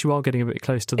realise, yes, you are getting a bit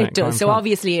close to that. It does. So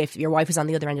obviously, if your wife is on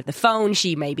the other end of the phone,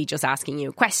 she may be just asking you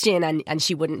a question, and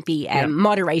she wouldn't be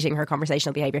moderating her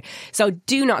conversational behaviour. So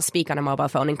do not speak on a mobile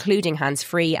phone, including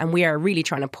hands-free, and we are really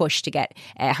trying to push to get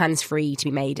hands-free to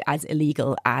be made as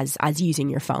illegal as using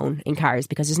your phone in cars,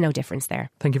 because there's no difference there.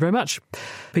 Thank you very much.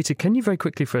 Peter, can you very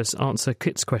quickly for us answer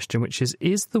Kit's question, which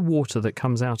is the water that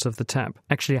comes out of the tap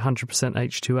actually 100%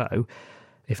 H2O?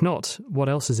 If not, what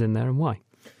else is in there and why?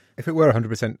 If it were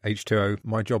 100% H2O,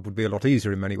 my job would be a lot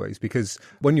easier in many ways, because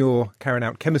when you're carrying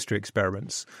out chemistry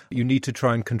experiments, you need to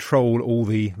try and control all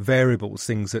the variables,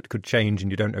 things that could change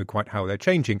and you don't know quite how they're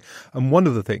changing. And one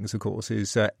of the things, of course,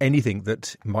 is anything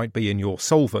that might be in your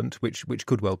solvent, which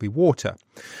could well be water.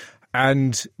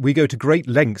 And we go to great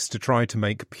lengths to try to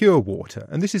make pure water.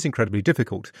 And this is incredibly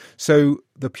difficult. So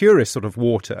the purest sort of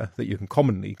water that you can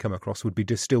commonly come across would be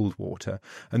distilled water.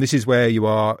 And this is where you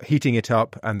are heating it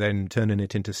up and then turning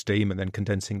it into steam and then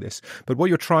condensing this. But what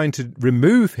you're trying to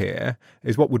remove here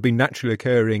is what would be naturally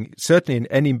occurring, certainly in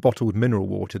any bottled mineral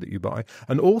water that you buy,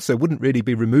 and also wouldn't really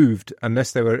be removed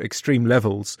unless there were extreme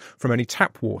levels from any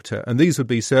tap water. And these would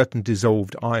be certain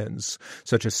dissolved ions,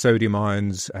 such as sodium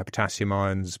ions, potassium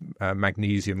ions,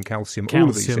 magnesium, calcium, all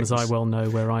of these things. Calcium, as I well know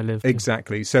where I live.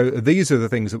 Exactly. So these are the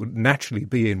things that would naturally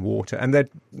be in water, and they're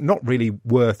not really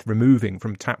worth removing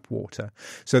from tap water.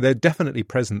 So they're definitely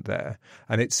present there,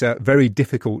 and it's very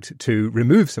difficult to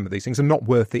remove some of these things and not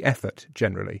worth the effort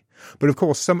generally. But of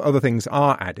course, some other things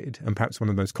are added, and perhaps one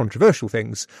of the most controversial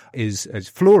things is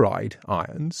fluoride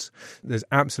ions. There's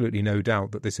absolutely no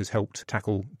doubt that this has helped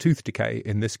tackle tooth decay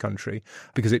in this country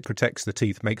because it protects the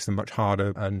teeth, makes them much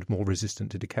harder and more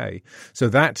resistant to decay. So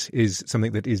that is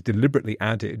something that is deliberately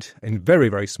added in very,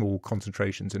 very small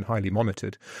concentrations and highly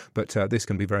monitored, but this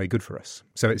can be very good for us.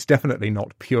 So it's definitely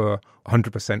not pure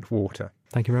 100% water.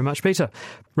 Thank you very much, Peter.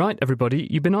 Right, everybody,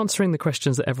 you've been answering the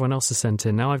questions that everyone else has sent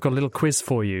in. Now I've got a little quiz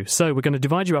for you. So we're going to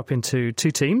divide you up into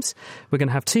two teams. We're going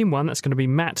to have team one, that's going to be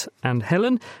Matt and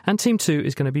Helen, and team two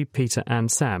is going to be Peter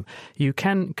and Sam. You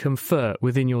can confer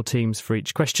within your teams for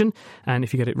each question, and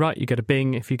if you get it right, you get a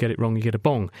bing. If you get it wrong, you get a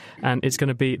bong. And it's going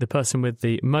to be the person with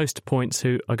the most points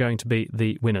who are going to be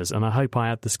the winners. And I hope I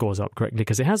add the scores up correctly,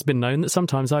 because it has been known that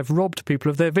sometimes I've robbed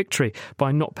people of their victory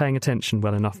by not paying attention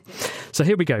well enough. So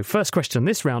here we go. First question.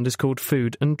 This round is called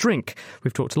Food and Drink.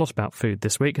 We've talked a lot about food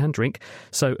this week and drink,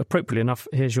 so appropriately enough,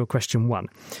 here's your question one.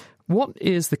 What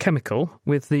is the chemical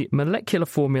with the molecular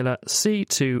formula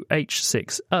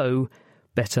C2H6O,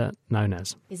 better known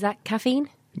as? Is that caffeine?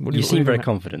 You seem very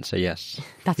confident, so yes.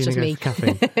 That's just me.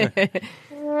 Caffeine.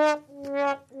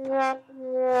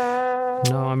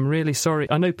 No, I'm really sorry.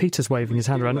 I know Peter's waving his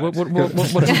hand around. What do you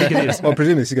think it is? Well,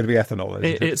 presumably this is going to be ethanol, isn't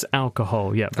it? It's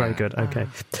alcohol. Yeah, very good. Okay.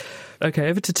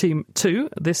 Okay, over to team two.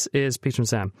 This is Peter and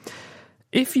Sam.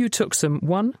 If you took some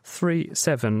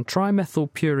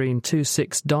 1,3,7-trimethylpurine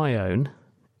 2,6-dione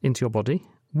into your body,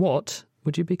 what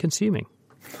would you be consuming?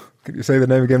 Could you say the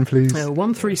name again, please?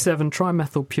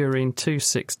 1,3,7-trimethylpurine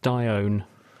 2,6-dione.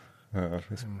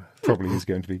 This probably is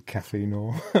going to be caffeine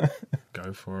or...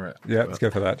 Go for it. Yeah, let's go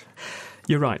for that.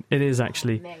 You're right. It is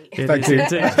actually. Thank you.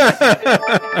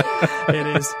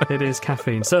 It is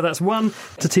caffeine. So that's one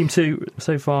to team two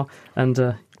so far. And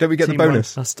don't we get the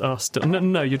bonus?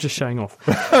 No, you're just showing off.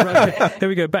 Right, okay, here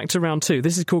we go. Back to round two.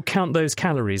 This is called Count Those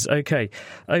Calories. Okay,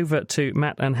 over to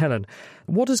Matt and Helen.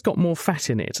 What has got more fat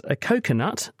in it, a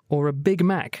coconut or a Big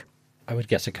Mac? I would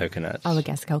guess a coconut. I would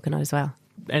guess a coconut as well.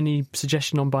 Any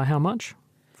suggestion on by how much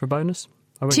for a bonus?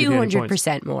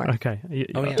 200% more. Okay.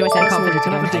 Do I sound confident?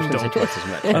 Can I have a ding dong?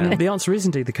 The answer is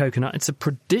indeed the coconut. It's a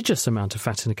prodigious amount of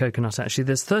fat in a coconut, actually.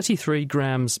 There's 33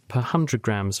 grams per 100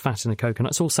 grams fat in a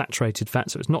coconut. It's all saturated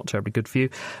fat, so it's not terribly good for you.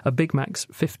 A Big Mac's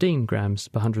 15 grams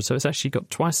per 100, so it's actually got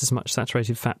twice as much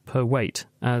saturated fat per weight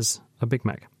as a Big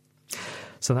Mac.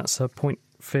 So that's a point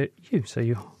for you. So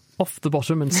you're off the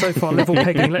bottom and so far level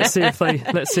pegging. Let's see if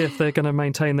they're going to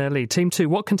maintain their lead. Team two,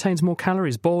 what contains more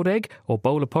calories, boiled egg or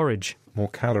bowl of porridge? More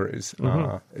calories?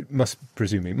 It must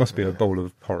be a bowl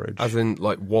of porridge. As in,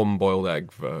 like, one boiled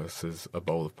egg versus a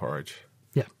bowl of porridge?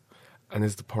 Yeah. And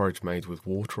is the porridge made with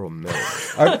water or milk?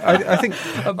 I think...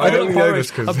 a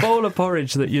bowl of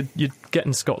porridge that you'd get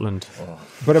in Scotland. Oh.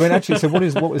 But I mean, actually, so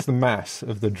what was the mass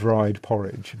of the dried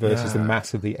porridge versus the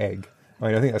mass of the egg? I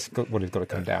mean, I think that's what it's got to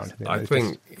come down to. I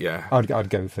think, yeah. I'd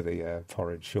go for the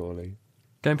porridge, surely.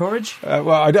 Going porridge?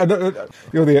 Well, I don't,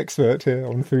 you're the expert here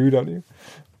on food, aren't you?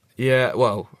 Yeah,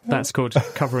 well... That's called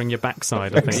covering your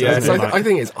backside, I think. Yeah, so I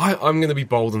think it's... I'm going to be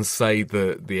bold and say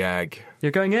the egg.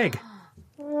 You're going egg?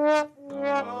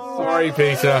 Sorry,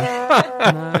 Peter.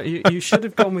 No, you should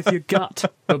have gone with your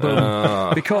gut,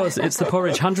 because it's the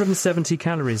porridge, 170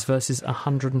 calories versus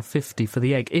 150 for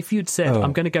the egg. If you'd said,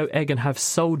 I'm going to go egg and have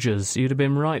soldiers, you'd have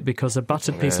been right, because a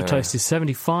buttered piece of toast is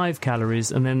 75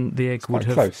 calories, and then the egg would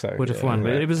have won.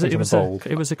 But it was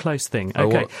a close thing.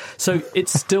 Okay, so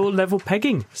it's still level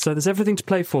pegging. So there's everything to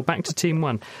play for. Back to team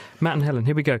one. Matt and Helen,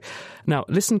 here we go. Now,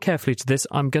 listen carefully to this.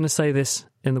 I'm going to say this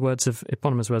in the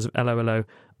eponymous words of LOLO,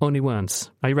 only once.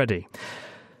 Are you ready?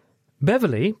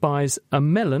 Beverly buys a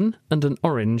melon and an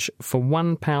orange for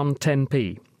 £1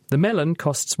 10p. The melon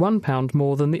costs £1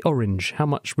 more than the orange. How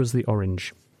much was the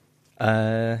orange?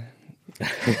 Like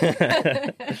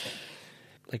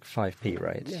 5p,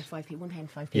 right? Yeah, 5p. £1,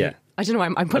 5p. Yeah. I don't know why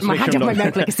I'm putting my hand up my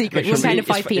mouth like a secret. £1 and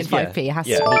 5p and 5p. It has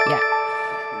to be, yeah.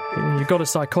 You've got a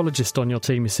psychologist on your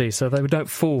team, you see, so they don't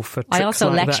fall for tricks I also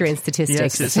like lecture that. in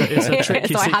statistics. Yes, it's a trick.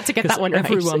 So I had to get that one right.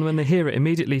 Everyone, when they hear it,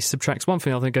 immediately subtracts one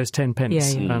thing, I think it goes 10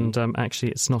 pence. Yeah. And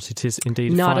actually, it's not. It is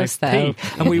indeed Not 5p. us, though.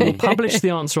 And we will publish the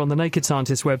answer on the Naked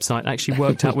Scientist website, actually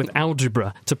worked out with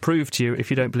algebra to prove to you, if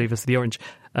you don't believe us, the orange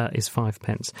is 5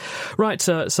 pence. Right,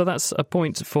 so that's a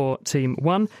point for Team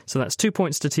 1. So that's 2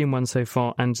 points to Team 1 so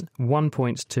far and 1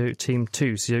 point to Team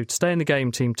 2. So to stay in the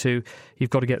game, Team 2, you've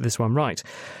got to get this one right.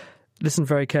 Listen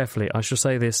very carefully. I shall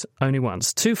say this only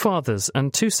once. 2 fathers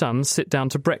and 2 sons sit down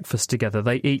to breakfast together.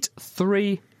 They eat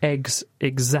 3 eggs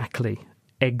exactly.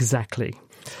 Exactly.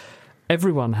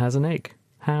 Everyone has an egg.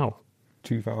 How?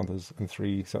 2 fathers and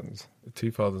 3 sons.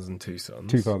 2 fathers and 2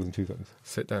 sons. 2 fathers and 2 sons.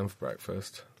 Sit down for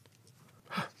breakfast.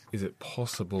 Is it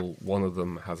possible one of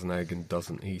them has an egg and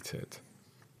doesn't eat it?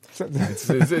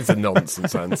 It's a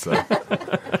nonsense answer.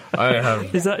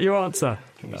 Is that your answer?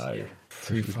 No.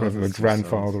 Whether a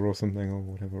grandfather or something or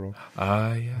whatever.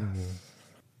 Yes.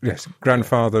 Yes,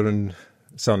 grandfather and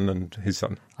son and his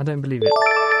son. I don't believe it.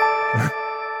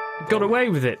 Got away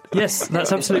with it. Yes,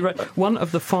 that's absolutely right. One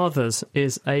of the fathers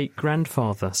is a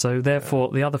grandfather, so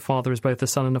therefore the other father is both a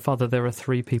son and a father. There are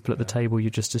 3 people at the table. You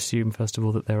just assume, first of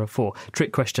all, that there are 4.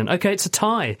 Trick question. OK, it's a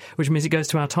tie, which means it goes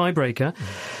to our tiebreaker.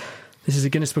 This is a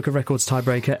Guinness Book of Records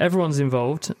tiebreaker. Everyone's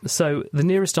involved, so the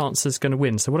nearest answer is going to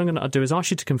win. So what I'm going to do is ask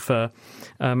you to confer,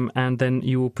 and then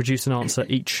you will produce an answer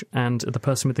each, and the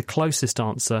person with the closest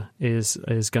answer is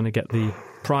going to get the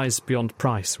prize beyond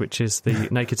price, which is the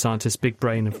Naked Scientist Big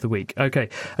Brain of the Week. OK,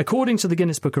 according to the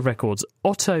Guinness Book of Records,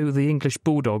 Otto the English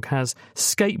Bulldog has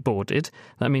skateboarded,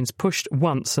 that means pushed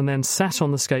once and then sat on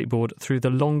the skateboard through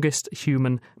the longest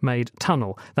human-made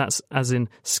tunnel. That's as in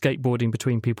skateboarding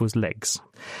between people's legs.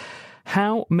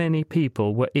 How many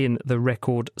people were in the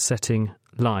record-setting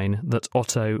line that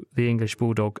Otto, the English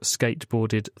Bulldog,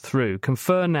 skateboarded through?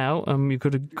 Confer now. You've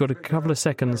got a couple of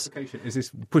seconds. Is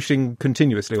this pushing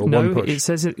continuously or no, one push? No, it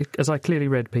says it, as I clearly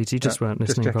read, Pete. You just weren't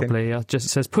listening properly. It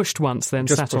says pushed once, then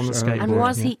just sat on the skateboard. And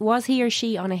was he or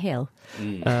she on a hill?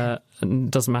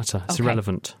 Doesn't matter. It's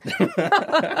irrelevant.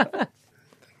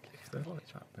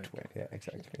 Yeah,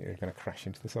 exactly. You're going to crash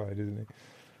into the side, isn't he?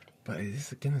 But it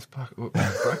is a Guinness Book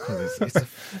of Records. It's a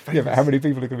yeah, but how many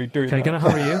people are going to be doing that? Okay, going to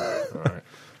hurry you. All right.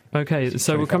 Okay,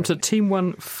 so we'll come to Team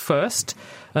 1 first.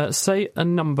 Say a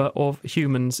number of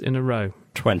humans in a row.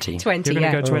 20. 20, You're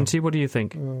going to go 20. What do you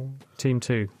think? Team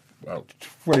 2. Well,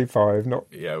 25, not...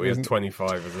 Yeah, we had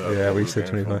 25 as well. Yeah, we said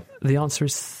 25. The answer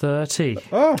is 30.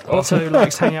 Oh. Otto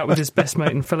likes hanging out with his best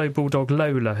mate and fellow bulldog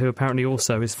Lola, who apparently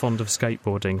also is fond of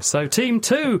skateboarding. So, Team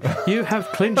 2, you have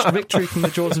clinched victory from the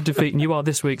jaws of defeat, and you are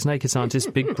this week's Naked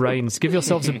Scientist Big Brains. Give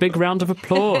yourselves a big round of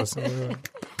applause. I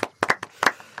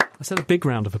said a big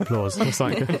round of applause. It's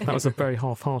like that was a very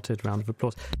half-hearted round of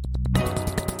applause.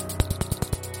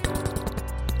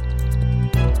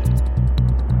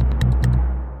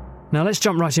 Now let's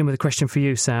jump right in with a question for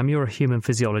you, Sam. You're a human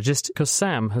physiologist, because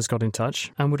Sam has got in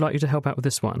touch and would like you to help out with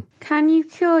this one. Can you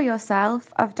cure yourself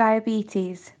of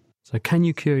diabetes? So can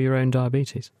you cure your own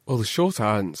diabetes? Well, the short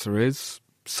answer is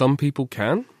some people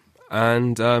can,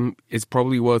 and it's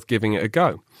probably worth giving it a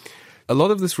go. A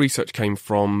lot of this research came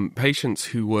from patients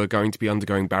who were going to be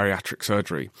undergoing bariatric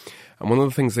surgery. And one of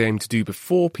the things they aim to do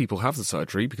before people have the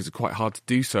surgery, because it's quite hard to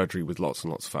do surgery with lots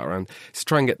and lots of fat around, is to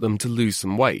try and get them to lose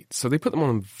some weight. So they put them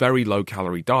on very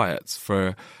low-calorie diets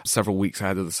for several weeks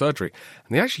ahead of the surgery.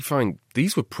 And they actually find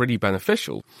these were pretty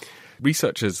beneficial.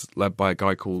 Researchers led by a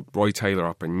guy called Roy Taylor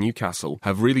up in Newcastle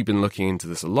have really been looking into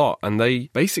this a lot. And they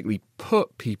basically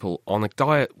put people on a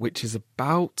diet which is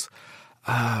about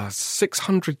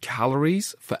 600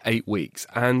 calories for 8 weeks,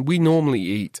 and we normally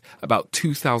eat about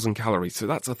 2,000 calories, so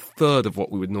that's a third of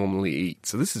what we would normally eat.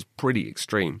 So this is pretty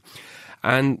extreme.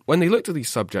 And when they looked at these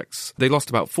subjects, they lost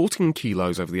about 14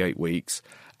 kilos over the 8 weeks,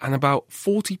 and about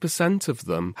 40% of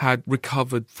them had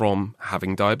recovered from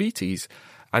having diabetes.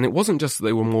 And it wasn't just that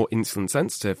they were more insulin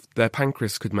sensitive, their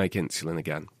pancreas could make insulin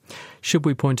again. Should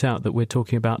we point out that we're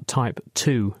talking about type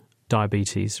 2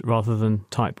 diabetes rather than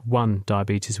type 1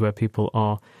 diabetes, where people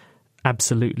are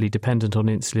absolutely dependent on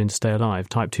insulin to stay alive?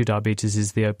 Type 2 diabetes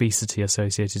is the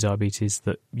obesity-associated diabetes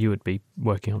that you would be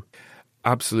working on.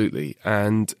 Absolutely.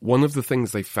 And one of the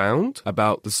things they found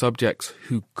about the subjects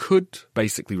who could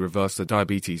basically reverse their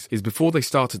diabetes is before they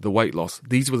started the weight loss,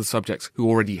 these were the subjects who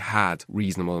already had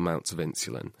reasonable amounts of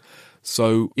insulin.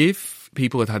 So if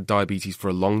people had had diabetes for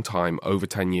a long time, over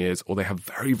 10 years, or they have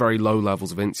very, very low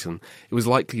levels of insulin, it was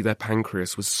likely their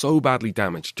pancreas was so badly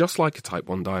damaged, just like a type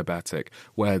 1 diabetic,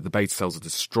 where the beta cells are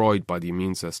destroyed by the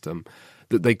immune system,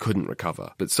 that they couldn't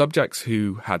recover. But subjects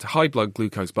who had high blood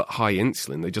glucose but high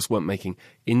insulin, they just weren't making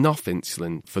enough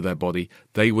insulin for their body,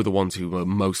 they were the ones who were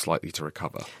most likely to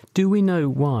recover. Do we know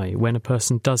why, when a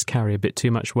person does carry a bit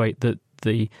too much weight, that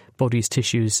the body's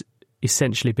tissues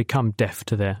essentially become deaf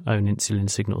to their own insulin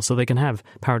signals? So they can have,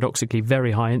 paradoxically,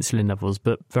 very high insulin levels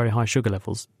but very high sugar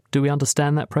levels. Do we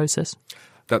understand that process?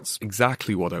 That's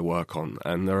exactly what I work on,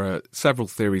 and there are several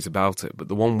theories about it, but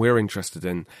the one we're interested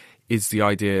in is the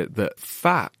idea that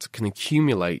fat can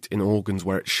accumulate in organs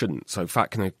where it shouldn't. So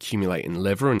fat can accumulate in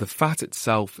liver, and the fat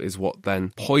itself is what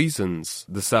then poisons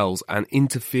the cells and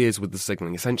interferes with the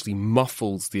signaling, essentially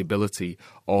muffles the ability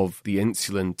of the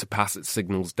insulin to pass its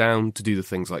signals down to do the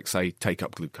things like, say, take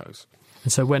up glucose.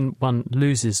 And so when one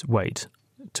loses weight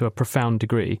to a profound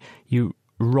degree, you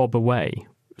rob away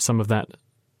some of that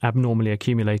abnormally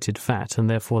accumulated fat, and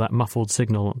therefore that muffled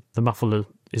signal, the muffler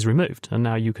is removed, and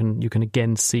now you can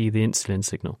again see the insulin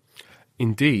signal.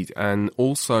 Indeed, and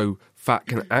also fat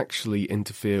can actually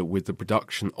interfere with the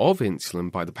production of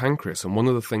insulin by the pancreas. And one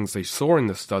of the things they saw in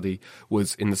the study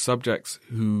was in the subjects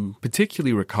who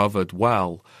particularly recovered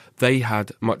well, they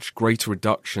had much greater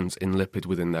reductions in lipid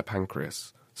within their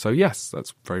pancreas. So yes,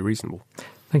 that's very reasonable.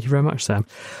 Thank you very much, Sam.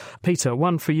 Peter,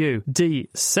 one for you. D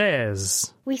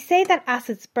says, we say that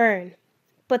acids burn,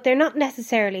 but they're not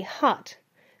necessarily hot.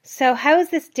 So how is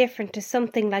this different to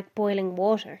something like boiling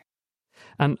water?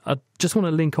 And I just want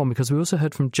to link on, because we also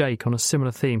heard from Jake on a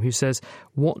similar theme, who says,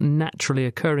 what naturally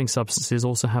occurring substances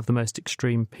also have the most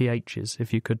extreme pHs?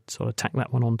 If you could sort of tack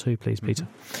that one on too, please, Peter.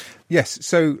 Yes,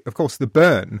 so of course the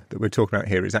burn that we're talking about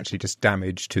here is actually just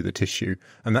damage to the tissue,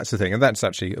 and that's the thing. And that's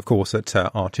actually, of course, that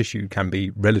our tissue can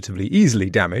be relatively easily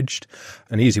damaged.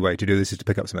 An easy way to do this is to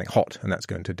pick up something hot, and that's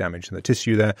going to damage the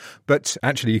tissue there. But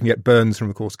actually you can get burns from,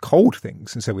 of course, cold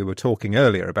things. And so we were talking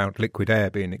earlier about liquid air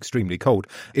being extremely cold.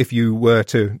 If you were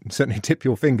to certainly tip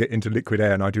your finger into liquid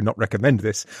air, and I do not recommend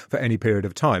this for any period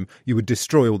of time, you would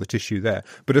destroy all the tissue there.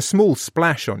 But a small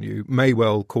splash on you may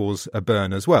well cause a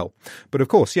burn as well. But of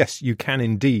course, yes, you can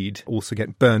indeed also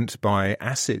get burnt by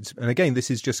acids. And again,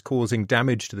 this is just causing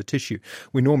damage to the tissue.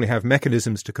 We normally have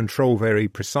mechanisms to control very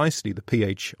precisely the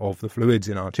pH of the fluids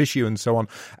in our tissue and so on.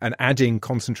 And adding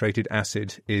concentrated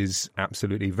acid is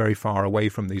absolutely very far away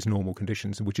from these normal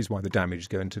conditions, which is why the damage is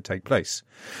going to take place.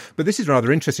 But this is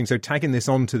rather interesting. So tagging this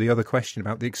on to the other question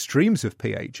about the extremes of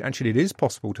pH, actually it is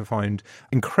possible to find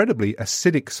incredibly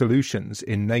acidic solutions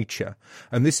in nature.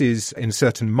 And this is in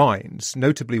certain mines,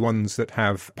 notably ones that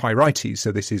have pyrites.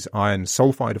 So this is iron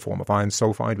sulfide, a form of iron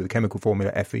sulfide with the chemical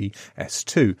formula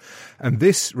FeS2. And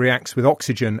this reacts with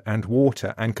oxygen and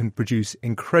water and can produce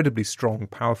incredibly strong,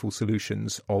 powerful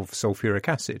solutions of sulfuric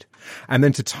acid. And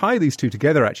then to tie these two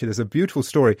together, actually, there's a beautiful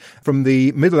story from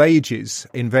the Middle Ages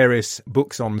in various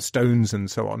books on stones and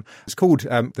so on. It's called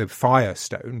the fire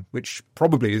stone, which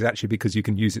probably is actually because you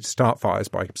can use it to start fires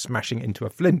by smashing into a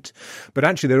flint. But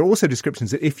actually, there are also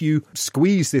descriptions that if you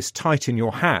squeeze this tight in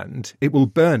your hand, it will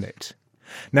burn it.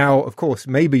 Now, of course,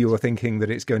 maybe you're thinking that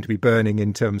it's going to be burning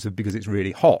in terms of because it's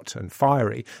really hot and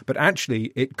fiery, but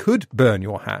actually it could burn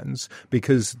your hands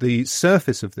because the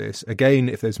surface of this, again,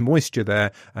 if there's moisture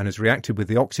there and has reacted with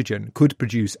the oxygen, could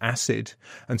produce acid.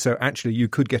 And so actually you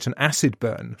could get an acid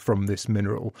burn from this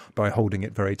mineral by holding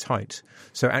it very tight.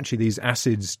 So actually these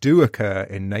acids do occur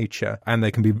in nature and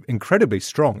they can be incredibly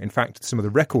strong. In fact, some of the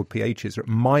record pHs are at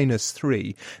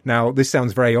 -3. Now, this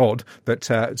sounds very odd, but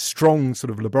strong sort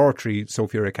of laboratory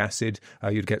sulfuric acid,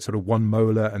 you'd get sort of 1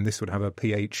 molar, and this would have a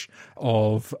pH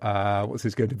of, what's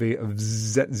this going to be, of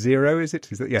 0, is it?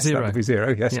 Yes, 0. That would be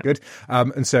 0, yes, yeah. Good.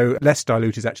 And so less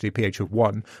dilute is actually a pH of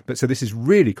 1, but so this is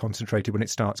really concentrated when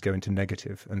it starts going to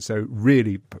negative, and so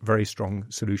really very strong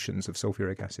solutions of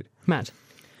sulfuric acid. Matt?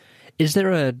 Is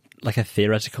there a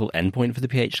theoretical endpoint for the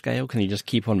pH scale? Can you just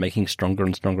keep on making stronger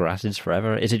and stronger acids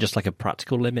forever? Is it just like a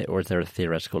practical limit, or is there a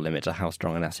theoretical limit to how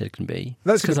strong an acid can be?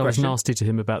 That's because I was nasty to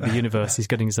him about the universe. He's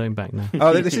getting his own back now.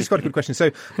 Oh, this is quite a good question.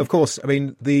 So, of course, I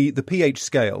mean, the pH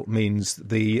scale means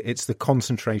it's the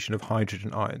concentration of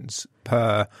hydrogen ions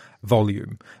per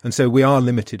volume. And so we are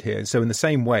limited here. So in the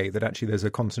same way that actually there's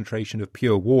a concentration of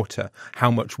pure water,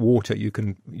 how much water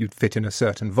you'd fit in a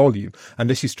certain volume,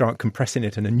 unless you start compressing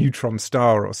it in a neutron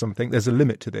star or something, there's a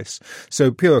limit to this. So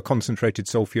pure concentrated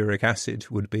sulfuric acid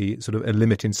would be sort of a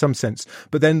limit in some sense.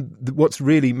 But then what's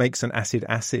really makes an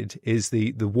acid is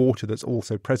the water that's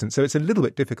also present. So it's a little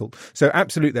bit difficult. So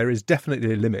absolutely, there is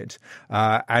definitely a limit.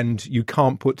 And you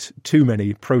can't put too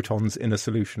many protons in a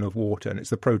solution of water. And it's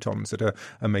the protons that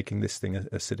are making this thing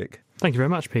acidic. Thank you very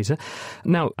much, Peter.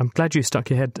 Now, I'm glad you stuck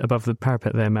your head above the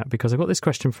parapet there, Matt, because I've got this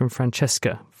question from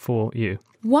Francesca for you.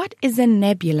 What is a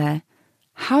nebula?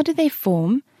 How do they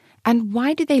form? And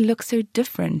why do they look so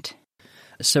different?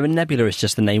 So a nebula is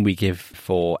just the name we give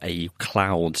for a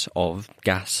cloud of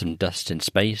gas and dust in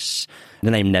space.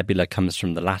 The name nebula comes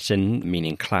from the Latin,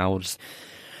 meaning clouds.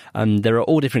 There are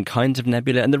all different kinds of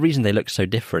nebula, and the reason they look so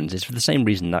different is for the same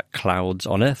reason that clouds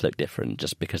on Earth look different,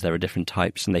 just because there are different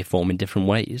types and they form in different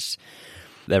ways.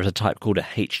 There is a type called a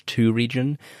H2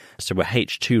 region. So a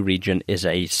H2 region is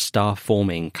a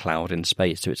star-forming cloud in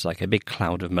space. So it's like a big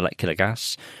cloud of molecular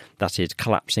gas that is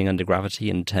collapsing under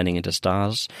gravity and turning into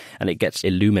stars, and it gets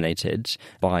illuminated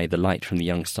by the light from the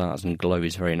young stars and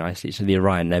glows very nicely. So the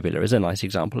Orion Nebula is a nice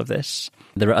example of this.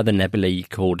 There are other nebulae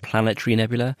called planetary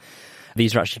nebula.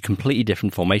 These are actually completely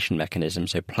different formation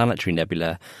mechanisms. So planetary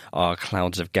nebula are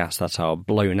clouds of gas that are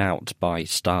blown out by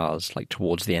stars, like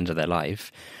towards the end of their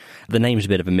life. The name's a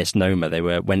bit of a misnomer. They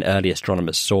were, when early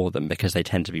astronomers saw them, because they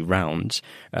tend to be round,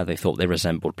 they thought they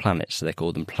resembled planets, so they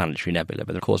called them planetary nebula,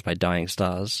 but they're caused by dying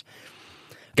stars.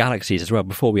 Galaxies as well.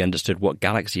 Before we understood what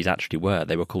galaxies actually were,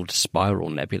 they were called spiral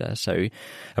nebula. So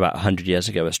about 100 years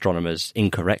ago, astronomers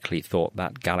incorrectly thought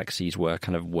that galaxies were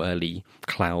kind of whirly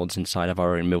clouds inside of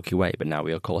our own Milky Way, but now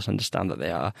we, of course, understand that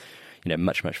they are,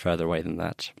 much, much further away than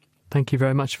that. Thank you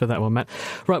very much for that one, Matt.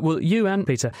 Right, well, you and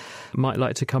Peter might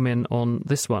like to come in on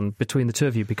this one between the two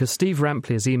of you, because Steve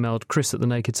Rampley has emailed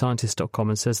chris@thenakedscientist.com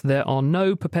and says there are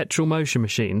no perpetual motion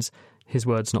machines. His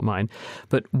words, not mine.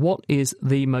 But what is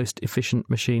the most efficient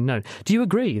machine known? Do you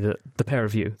agree, that the pair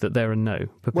of you, that there are no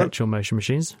perpetual motion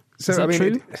machines? So, is that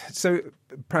true? So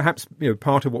perhaps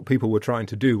part of what people were trying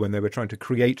to do when they were trying to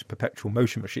create perpetual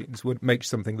motion machines would make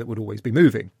something that would always be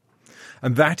moving.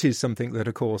 And that is something that,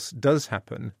 of course, does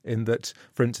happen in that,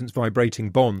 for instance, vibrating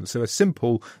bonds. So a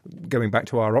simple, going back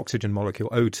to our oxygen molecule,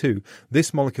 O2,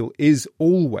 this molecule is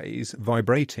always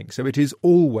vibrating. So it is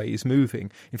always moving.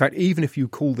 In fact, even if you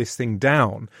cool this thing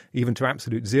down, even to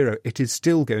absolute zero, it is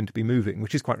still going to be moving,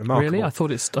 which is quite remarkable. Really? I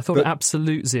thought at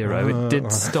absolute zero, it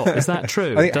did stop. Is that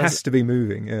true? I think it has to be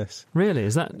moving, yes. Really?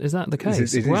 Is that the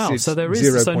case? Wow. It's so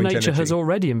nature energy. Has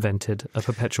already invented a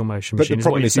perpetual motion machine. But the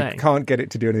problem is you can't get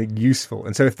it to do anything useful.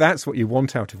 And so if that's what you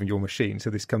want out of your machine, so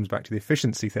this comes back to the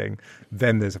efficiency thing,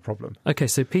 then there's a problem. OK,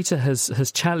 so Peter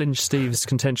has challenged Steve's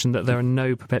contention that there are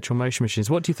no perpetual motion machines.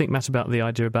 What do you think, Matt, about the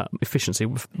idea about efficiency?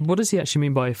 What does he actually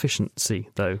mean by efficiency,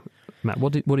 though? Matt,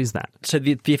 what is that? So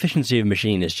the efficiency of a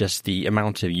machine is just the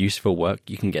amount of useful work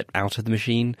you can get out of the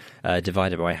machine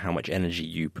divided by how much energy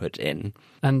you put in.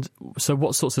 And so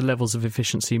what sorts of levels of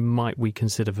efficiency might we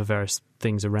consider for various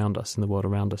things around us, in the world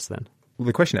around us, then? Well,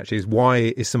 the question actually is,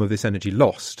 why is some of this energy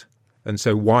lost? And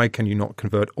so why can you not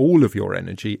convert all of your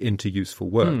energy into useful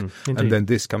work? And then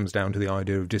this comes down to the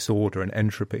idea of disorder and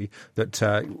entropy, that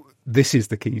this is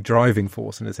the key driving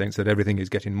force in the sense that everything is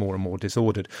getting more and more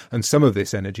disordered. And some of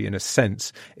this energy, in a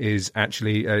sense, is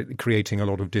actually creating a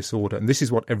lot of disorder. And this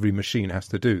is what every machine has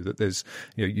to do, that there's,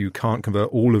 you can't convert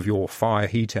all of your fire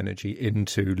heat energy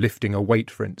into lifting a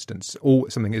weight, for instance.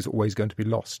 Something is always going to be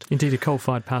lost. Indeed, a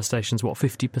coal-fired power station's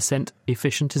 50%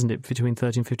 efficient, isn't it? Between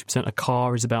 30 and 50%. A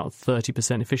car is about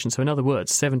 30% efficient. So in other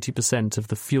words, 70% of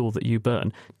the fuel that you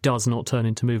burn does not turn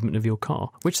into movement of your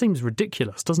car, which seems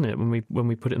ridiculous, doesn't it, when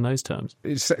we put it in those terms?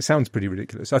 It sounds pretty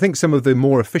ridiculous. I think some of the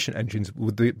more efficient engines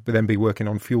would then be working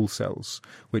on fuel cells,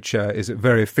 which is a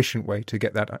very efficient way to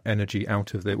get that energy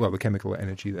out of the chemical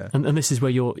energy there. And this is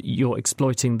where you're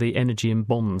exploiting the energy in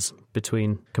bonds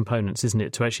between components, isn't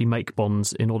it, to actually make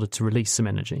bonds in order to release some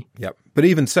energy? Yep. But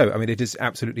even so, it is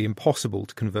absolutely impossible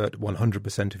to convert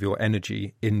 100% of your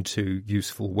energy into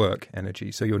useful work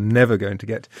energy. So you're never going to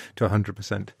get to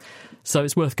 100%. So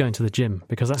it's worth going to the gym,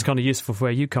 because that's kind of useful for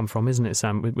where you come from, isn't it,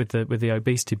 Sam, with the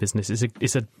obesity business?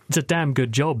 It's a damn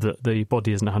good job that the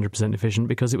body isn't 100% efficient,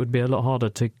 because it would be a lot harder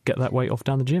to get that weight off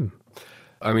down the gym.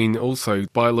 Also,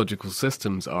 biological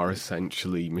systems are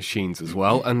essentially machines as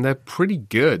well, and they're pretty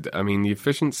good. The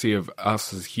efficiency of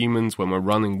us as humans when we're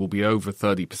running will be over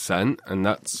 30%, and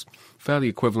that's fairly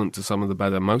equivalent to some of the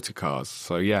better motor cars.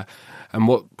 So, yeah. And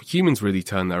what humans really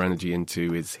turn their energy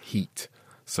into is heat.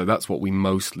 So that's what we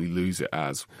mostly lose it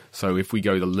as. So if we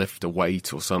go to lift a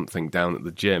weight or something down at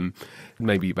the gym,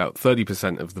 maybe about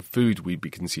 30% of the food we'd be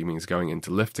consuming is going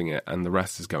into lifting it, and the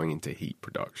rest is going into heat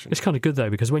production. It's kind of good, though,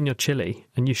 because when you're chilly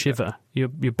and you shiver, you're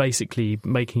basically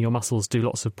making your muscles do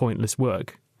lots of pointless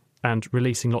work and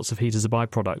releasing lots of heat as a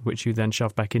byproduct, which you then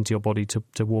shove back into your body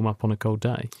to warm up on a cold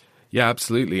day. Yeah,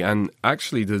 absolutely. And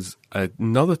actually there's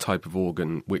another type of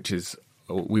organ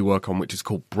we work on, which is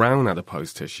called brown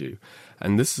adipose tissue.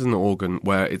 And this is an organ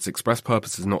where its express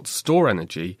purpose is not to store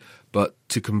energy, but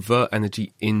to convert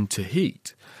energy into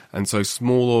heat. And so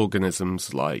small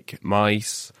organisms like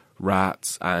mice,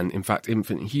 rats, and in fact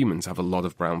infant humans have a lot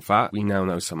of brown fat. We now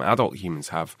know some adult humans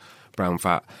have brown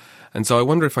fat. And so I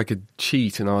wonder if I could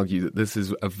cheat and argue that this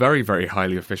is a very, very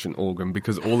highly efficient organ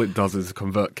because all it does is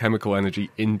convert chemical energy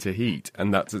into heat,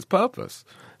 and that's its purpose.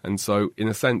 And so, in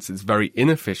a sense, its very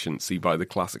inefficiency by the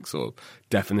classic sort of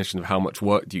definition of how much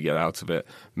work do you get out of it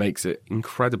makes it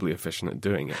incredibly efficient at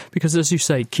doing it. Because, as you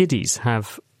say, kiddies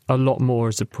have a lot more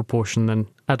as a proportion than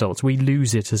adults. We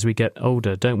lose it as we get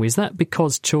older, don't we? Is that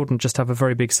because children just have a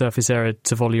very big surface area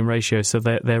to volume ratio, so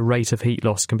their rate of heat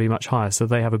loss can be much higher, so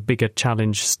they have a bigger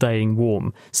challenge staying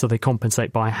warm, so they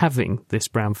compensate by having this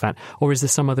brown fat? Or is there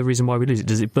some other reason why we lose it?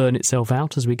 Does it burn itself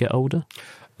out as we get older?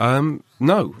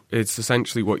 No, it's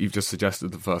essentially what you've just suggested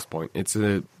at the first point. It's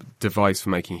a device for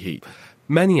making heat.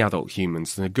 Many adult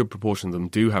humans, and a good proportion of them,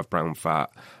 do have brown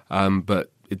fat, but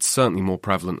it's certainly more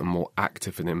prevalent and more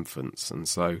active in infants. And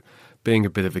so, being a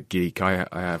bit of a geek, I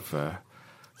have a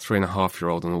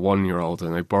 3.5-year-old and a 1-year-old,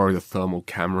 and I borrowed a thermal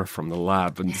camera from the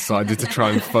lab and decided to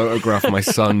try and photograph my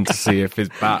son to see if his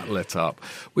bat lit up,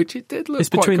 which it did look It's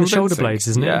quite between the convincing. shoulder blades,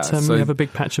 isn't it? Yeah, so you have a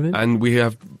big patch of it. And we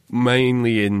have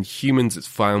mainly in humans, it's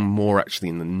found more actually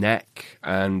in the neck,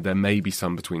 and there may be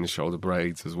some between the shoulder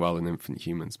blades as well in infant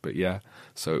humans. But yeah,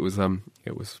 so it was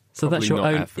So that's your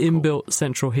own inbuilt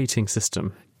central heating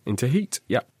system. Into heat,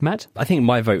 yeah. Matt? I think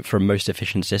my vote for a most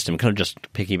efficient system, kind of just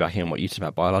piggybacking on what you said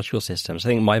about biological systems, I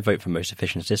think my vote for most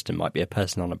efficient system might be a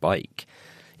person on a bike.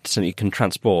 So you can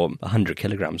transport 100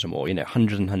 kilograms or more,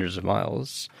 hundreds and hundreds of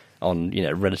miles on,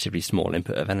 relatively small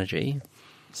input of energy.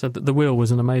 So the wheel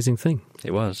was an amazing thing.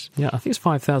 It was. Yeah, I think it's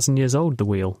 5,000 years old, the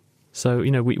wheel. So,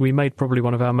 we made probably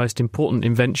one of our most important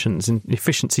inventions in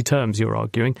efficiency terms, you're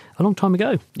arguing, a long time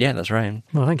ago. Yeah, that's right.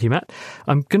 Well, thank you, Matt.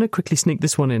 I'm going to quickly sneak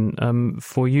this one in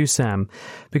for you, Sam,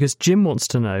 because Jim wants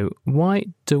to know, why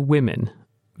do women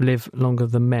live longer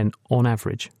than men on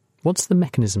average? What's the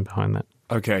mechanism behind that?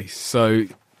 Okay, so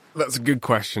that's a good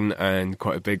question and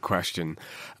quite a big question,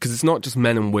 because it's not just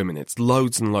men and women, it's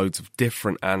loads and loads of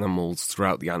different animals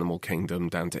throughout the animal kingdom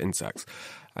down to insects.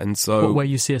 And so, where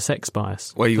you see a sex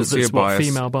bias, where you'll see a bias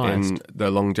female bias in their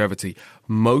longevity.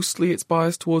 Mostly, it's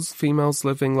biased towards females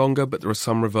living longer, but there are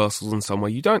some reversals and some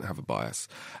where you don't have a bias.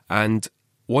 And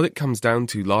what it comes down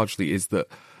to largely is that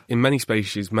in many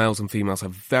species, males and females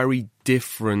have very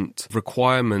different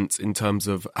requirements in terms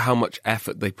of how much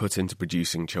effort they put into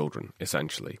producing children,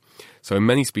 essentially. So in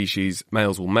many species,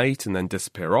 males will mate and then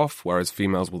disappear off, whereas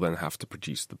females will then have to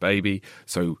produce the baby.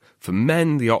 So for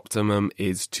men, the optimum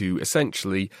is to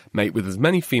essentially mate with as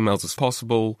many females as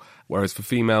possible, whereas for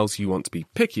females, you want to be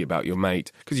picky about your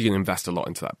mate because you can invest a lot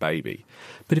into that baby.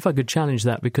 But if I could challenge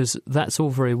that, because that's all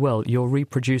very well, you're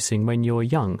reproducing when you're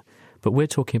young, but we're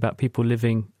talking about people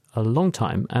living a long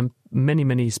time, and many,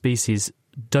 many species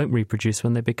don't reproduce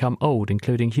when they become old,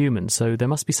 including humans. So there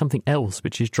must be something else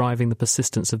which is driving the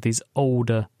persistence of these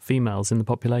older females in the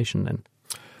population then.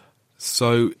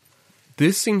 So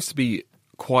this seems to be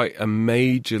quite a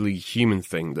majorly human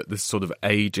thing, that this sort of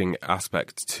aging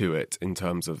aspect to it, in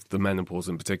terms of the menopause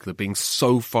in particular, being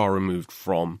so far removed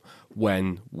from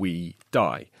when we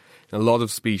die. In a lot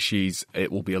of species,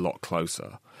 it will be a lot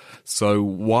closer. So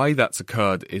why that's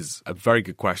occurred is a very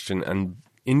good question. And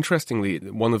interestingly,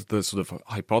 one of the sort of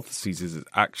hypotheses is it's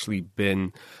actually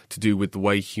been to do with the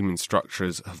way human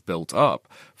structures have built up,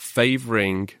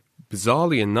 favouring,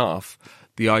 bizarrely enough,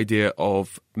 the idea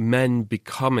of men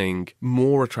becoming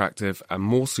more attractive and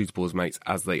more suitable as mates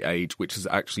as they age, which has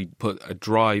actually put a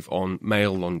drive on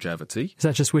male longevity. Is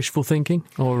that just wishful thinking?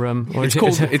 Or it's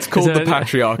called the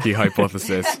patriarchy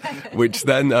hypothesis, which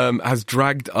then has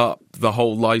dragged up the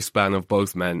whole lifespan of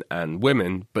both men and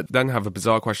women, but then have a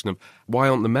bizarre question of why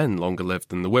aren't the men longer lived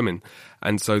than the women?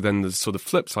 And so then the sort of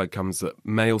flip side comes that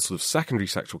male sort of secondary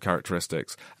sexual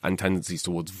characteristics and tendencies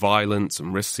towards violence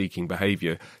and risk-seeking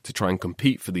behaviour to try and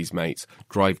compete for these mates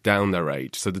drive down their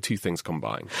age. So the two things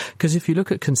combine. Because if you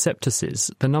look at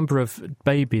conceptuses, the number of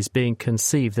babies being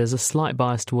conceived, there's a slight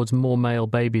bias towards more male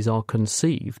babies are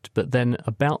conceived, but then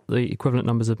about the equivalent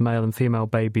numbers of male and female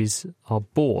babies are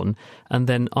born, and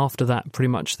then after that, pretty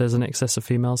much there's an excess of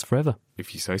females forever.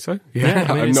 If you say so. Yeah,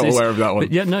 I mean, I'm not aware of that one.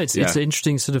 But it's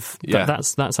interesting sort of,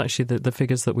 that's actually the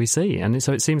figures that we see. And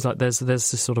so it seems like there's this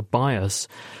sort of bias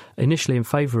initially in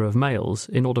favour of males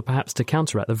in order perhaps to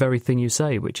counteract the very thing you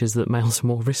say, which is that males are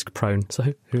more risk prone.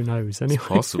 So who knows? Anyway.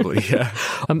 Possibly, yeah.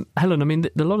 Helen, I mean,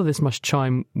 a lot of this must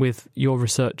chime with your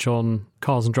research on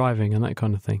cars and driving and that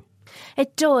kind of thing.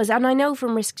 It does, and I know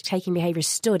from risk-taking behaviour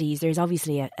studies, there's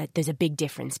obviously there's a big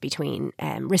difference between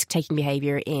risk-taking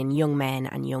behaviour in young men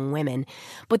and young women,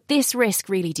 but this risk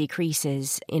really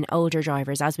decreases in older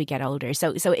drivers as we get older.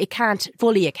 So it can't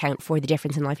fully account for the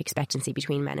difference in life expectancy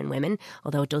between men and women,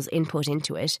 although it does input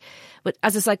into it. But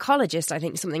as a psychologist, I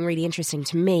think something really interesting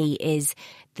to me is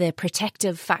the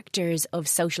protective factors of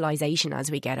socialisation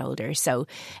as we get older. So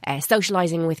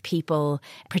socialising with people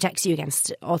protects you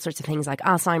against all sorts of things like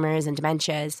Alzheimer's and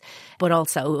dementias, but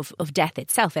also of death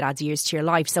itself. It adds years to your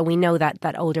life. So we know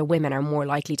that older women are more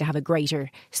likely to have a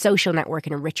greater social network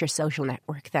and a richer social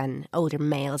network than older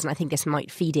males. And I think this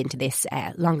might feed into this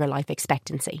longer life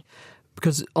expectancy.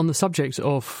 Because on the subject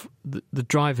of the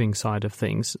driving side of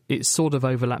things, it sort of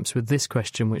overlaps with this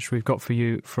question, which we've got for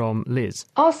you from Liz.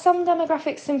 Are some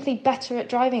demographics simply better at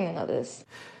driving than others?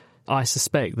 I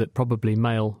suspect that probably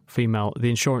male, female, the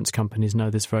insurance companies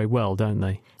know this very well, don't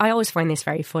they? I always find this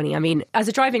very funny. I mean, as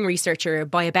a driving researcher,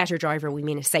 by a better driver, we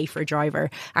mean a safer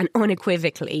driver. And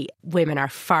unequivocally, women are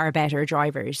far better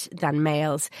drivers than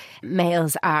males.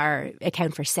 Males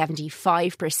account for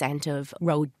 75% of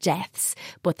road deaths,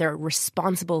 but they're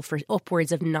responsible for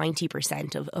upwards of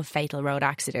 90% of fatal road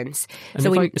accidents. And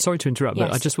so sorry to interrupt, yes.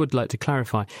 But I just would like to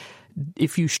clarify.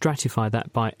 If you stratify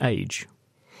that by age,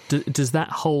 does that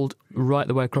hold right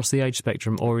the way across the age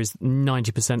spectrum, or is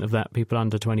 90% of that people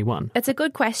under 21? It's a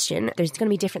good question. There's going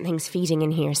to be different things feeding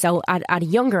in here. So at a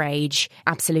younger age,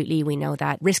 absolutely, we know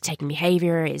that risk-taking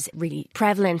behaviour is really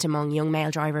prevalent among young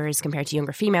male drivers compared to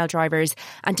younger female drivers,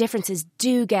 and differences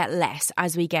do get less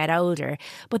as we get older.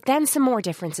 But then some more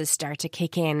differences start to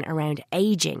kick in around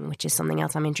ageing, which is something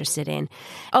else I'm interested in.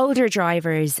 Older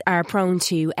drivers are prone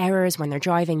to errors when they're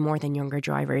driving more than younger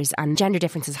drivers, and gender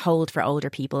differences hold for older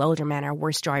people. Older men are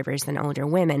worse drivers than older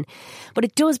women. But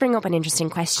it does bring up an interesting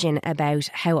question about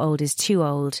how old is too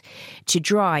old to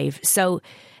drive. So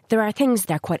there are things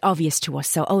that are quite obvious to us.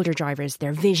 So older drivers,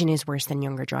 their vision is worse than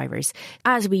younger drivers.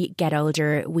 As we get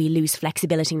older, we lose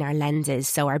flexibility in our lenses.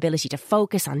 So our ability to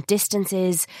focus on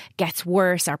distances gets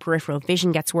worse. Our peripheral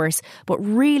vision gets worse. But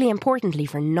really importantly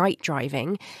for night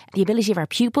driving, the ability of our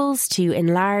pupils to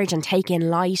enlarge and take in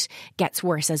light gets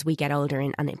worse as we get older,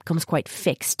 and it becomes quite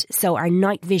fixed. So our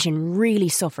night vision really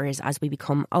suffers as we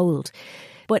become old.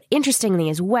 But interestingly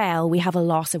as well, we have a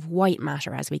loss of white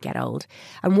matter as we get old.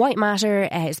 And white matter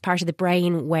is part of the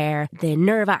brain where the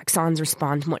nerve axons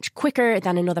respond much quicker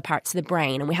than in other parts of the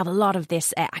brain. And we have a lot of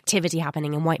this activity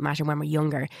happening in white matter when we're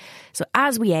younger. So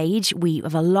as we age, we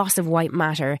have a loss of white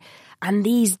matter. And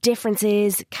these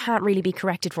differences can't really be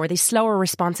corrected for. These slower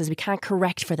responses, we can't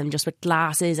correct for them just with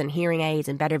glasses and hearing aids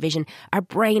and better vision. Our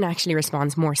brain actually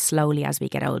responds more slowly as we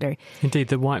get older. Indeed,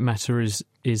 the white matter is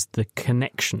the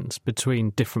connections between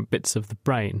different bits of the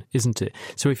brain, isn't it?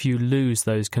 So if you lose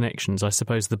those connections, I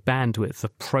suppose the bandwidth, the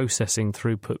processing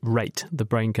throughput rate the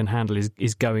brain can handle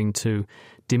is going to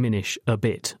diminish a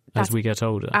bit as we get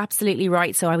older. Absolutely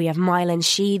right. So we have myelin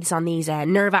sheaths on these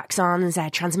nerve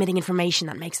axons transmitting information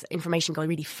that makes information go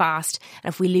really fast.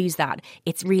 And if we lose that,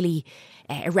 it's really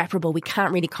irreparable. We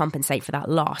can't really compensate for that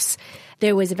loss.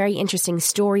 There was a very interesting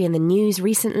story in the news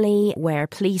recently where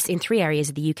police in 3 areas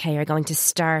of the UK are going to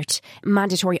start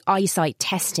mandatory eyesight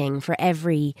testing for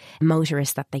every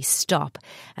motorist that they stop.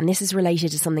 And this is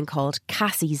related to something called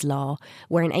Cassie's Law,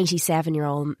 where an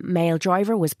 87-year-old male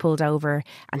driver was pulled over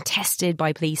and tested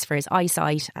by police for his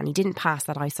eyesight, and he didn't pass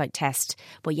that eyesight test,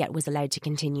 but yet was allowed to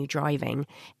continue driving.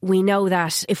 We know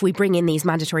that if we bring in these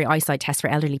mandatory eyesight tests for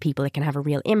elderly people, it can have a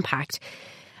real impact.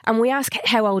 And we ask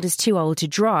how old is too old to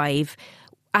drive.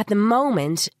 At the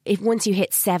moment, if once you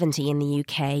hit 70 in the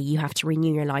UK, you have to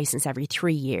renew your licence every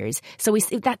 3 years. So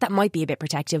that might be a bit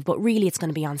protective, but really it's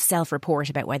going to be on self-report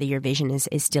about whether your vision is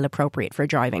still appropriate for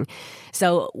driving.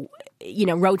 So, you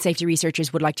know, road safety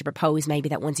researchers would like to propose maybe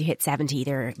that once you hit 70,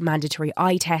 there are mandatory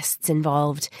eye tests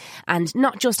involved. And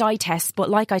not just eye tests, but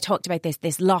like I talked about,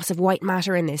 this loss of white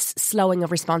matter and this slowing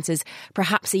of responses,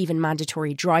 perhaps even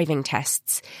mandatory driving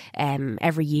tests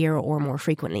every year or more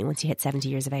frequently once you hit 70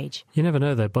 years of age. You never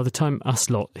know, though. By the time us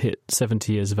lot hit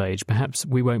 70 years of age, perhaps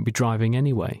we won't be driving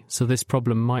anyway. So this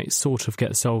problem might sort of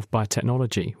get solved by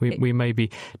technology. We may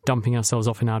be dumping ourselves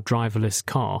off in our driverless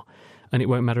car, and it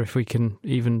won't matter if we can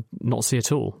even not see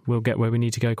at all. We'll get where we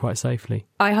need to go quite safely.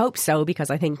 I hope so,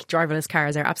 because I think driverless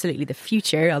cars are absolutely the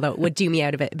future, although it would do me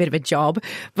out of a bit of a job.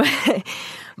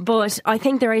 But I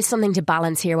think there is something to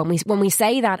balance here. When we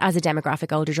say that as a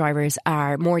demographic, older drivers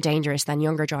are more dangerous than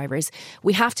younger drivers,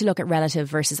 we have to look at relative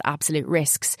versus absolute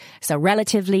risks. So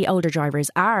relatively, older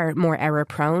drivers are more error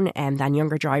prone than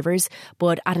younger drivers,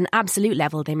 but at an absolute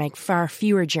level, they make far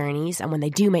fewer journeys. And when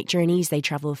they do make journeys, they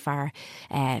travel far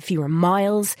fewer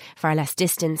miles, far less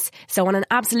distance. So on an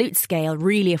absolute scale,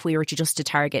 really, if we were to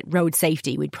target road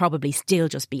safety, we'd probably still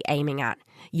just be aiming at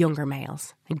younger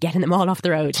males and getting them all off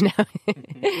the road now.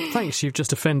 Thanks, you've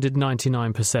just offended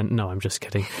 99%. No, I'm just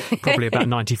kidding. Probably about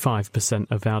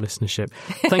 95% of our listenership.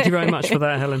 Thank you very much for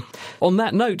that, Helen. On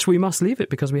that note, we must leave it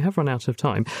because we have run out of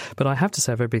time. But I have to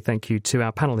say a very big thank you to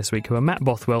our panel this week, who are Matt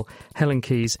Bothwell, Helen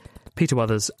Keyes, Peter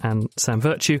Wuthers and Sam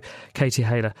Virtue. Katie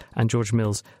Hayler and George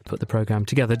Mills put the programme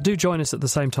together. Do join us at the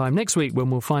same time next week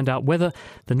when we'll find out whether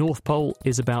the North Pole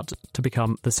is about to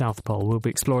become the South Pole. We'll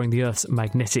be exploring the Earth's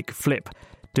magnetic flip.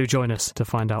 Do join us to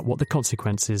find out what the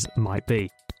consequences might be.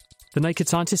 The Naked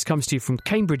Scientist comes to you from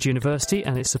Cambridge University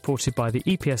and it's supported by the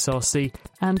EPSRC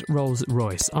and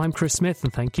Rolls-Royce. I'm Chris Smith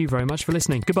and thank you very much for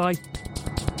listening. Goodbye.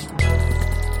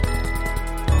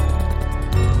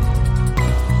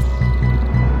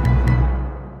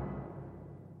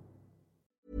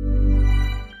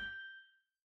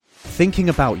 Thinking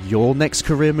about your next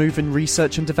career move in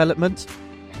research and development?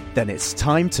 Then it's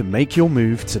time to make your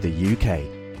move to the UK.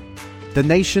 The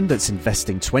nation that's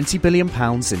investing £20 billion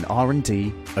in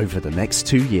R&D over the next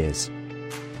 2 years.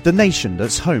 The nation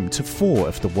that's home to 4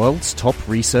 of the world's top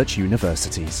research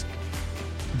universities.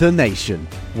 The nation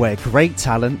where great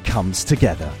talent comes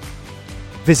together.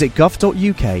 Visit gov.uk/great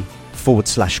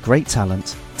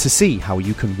talent to see how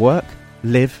you can work,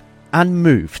 live and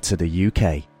move to the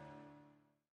UK.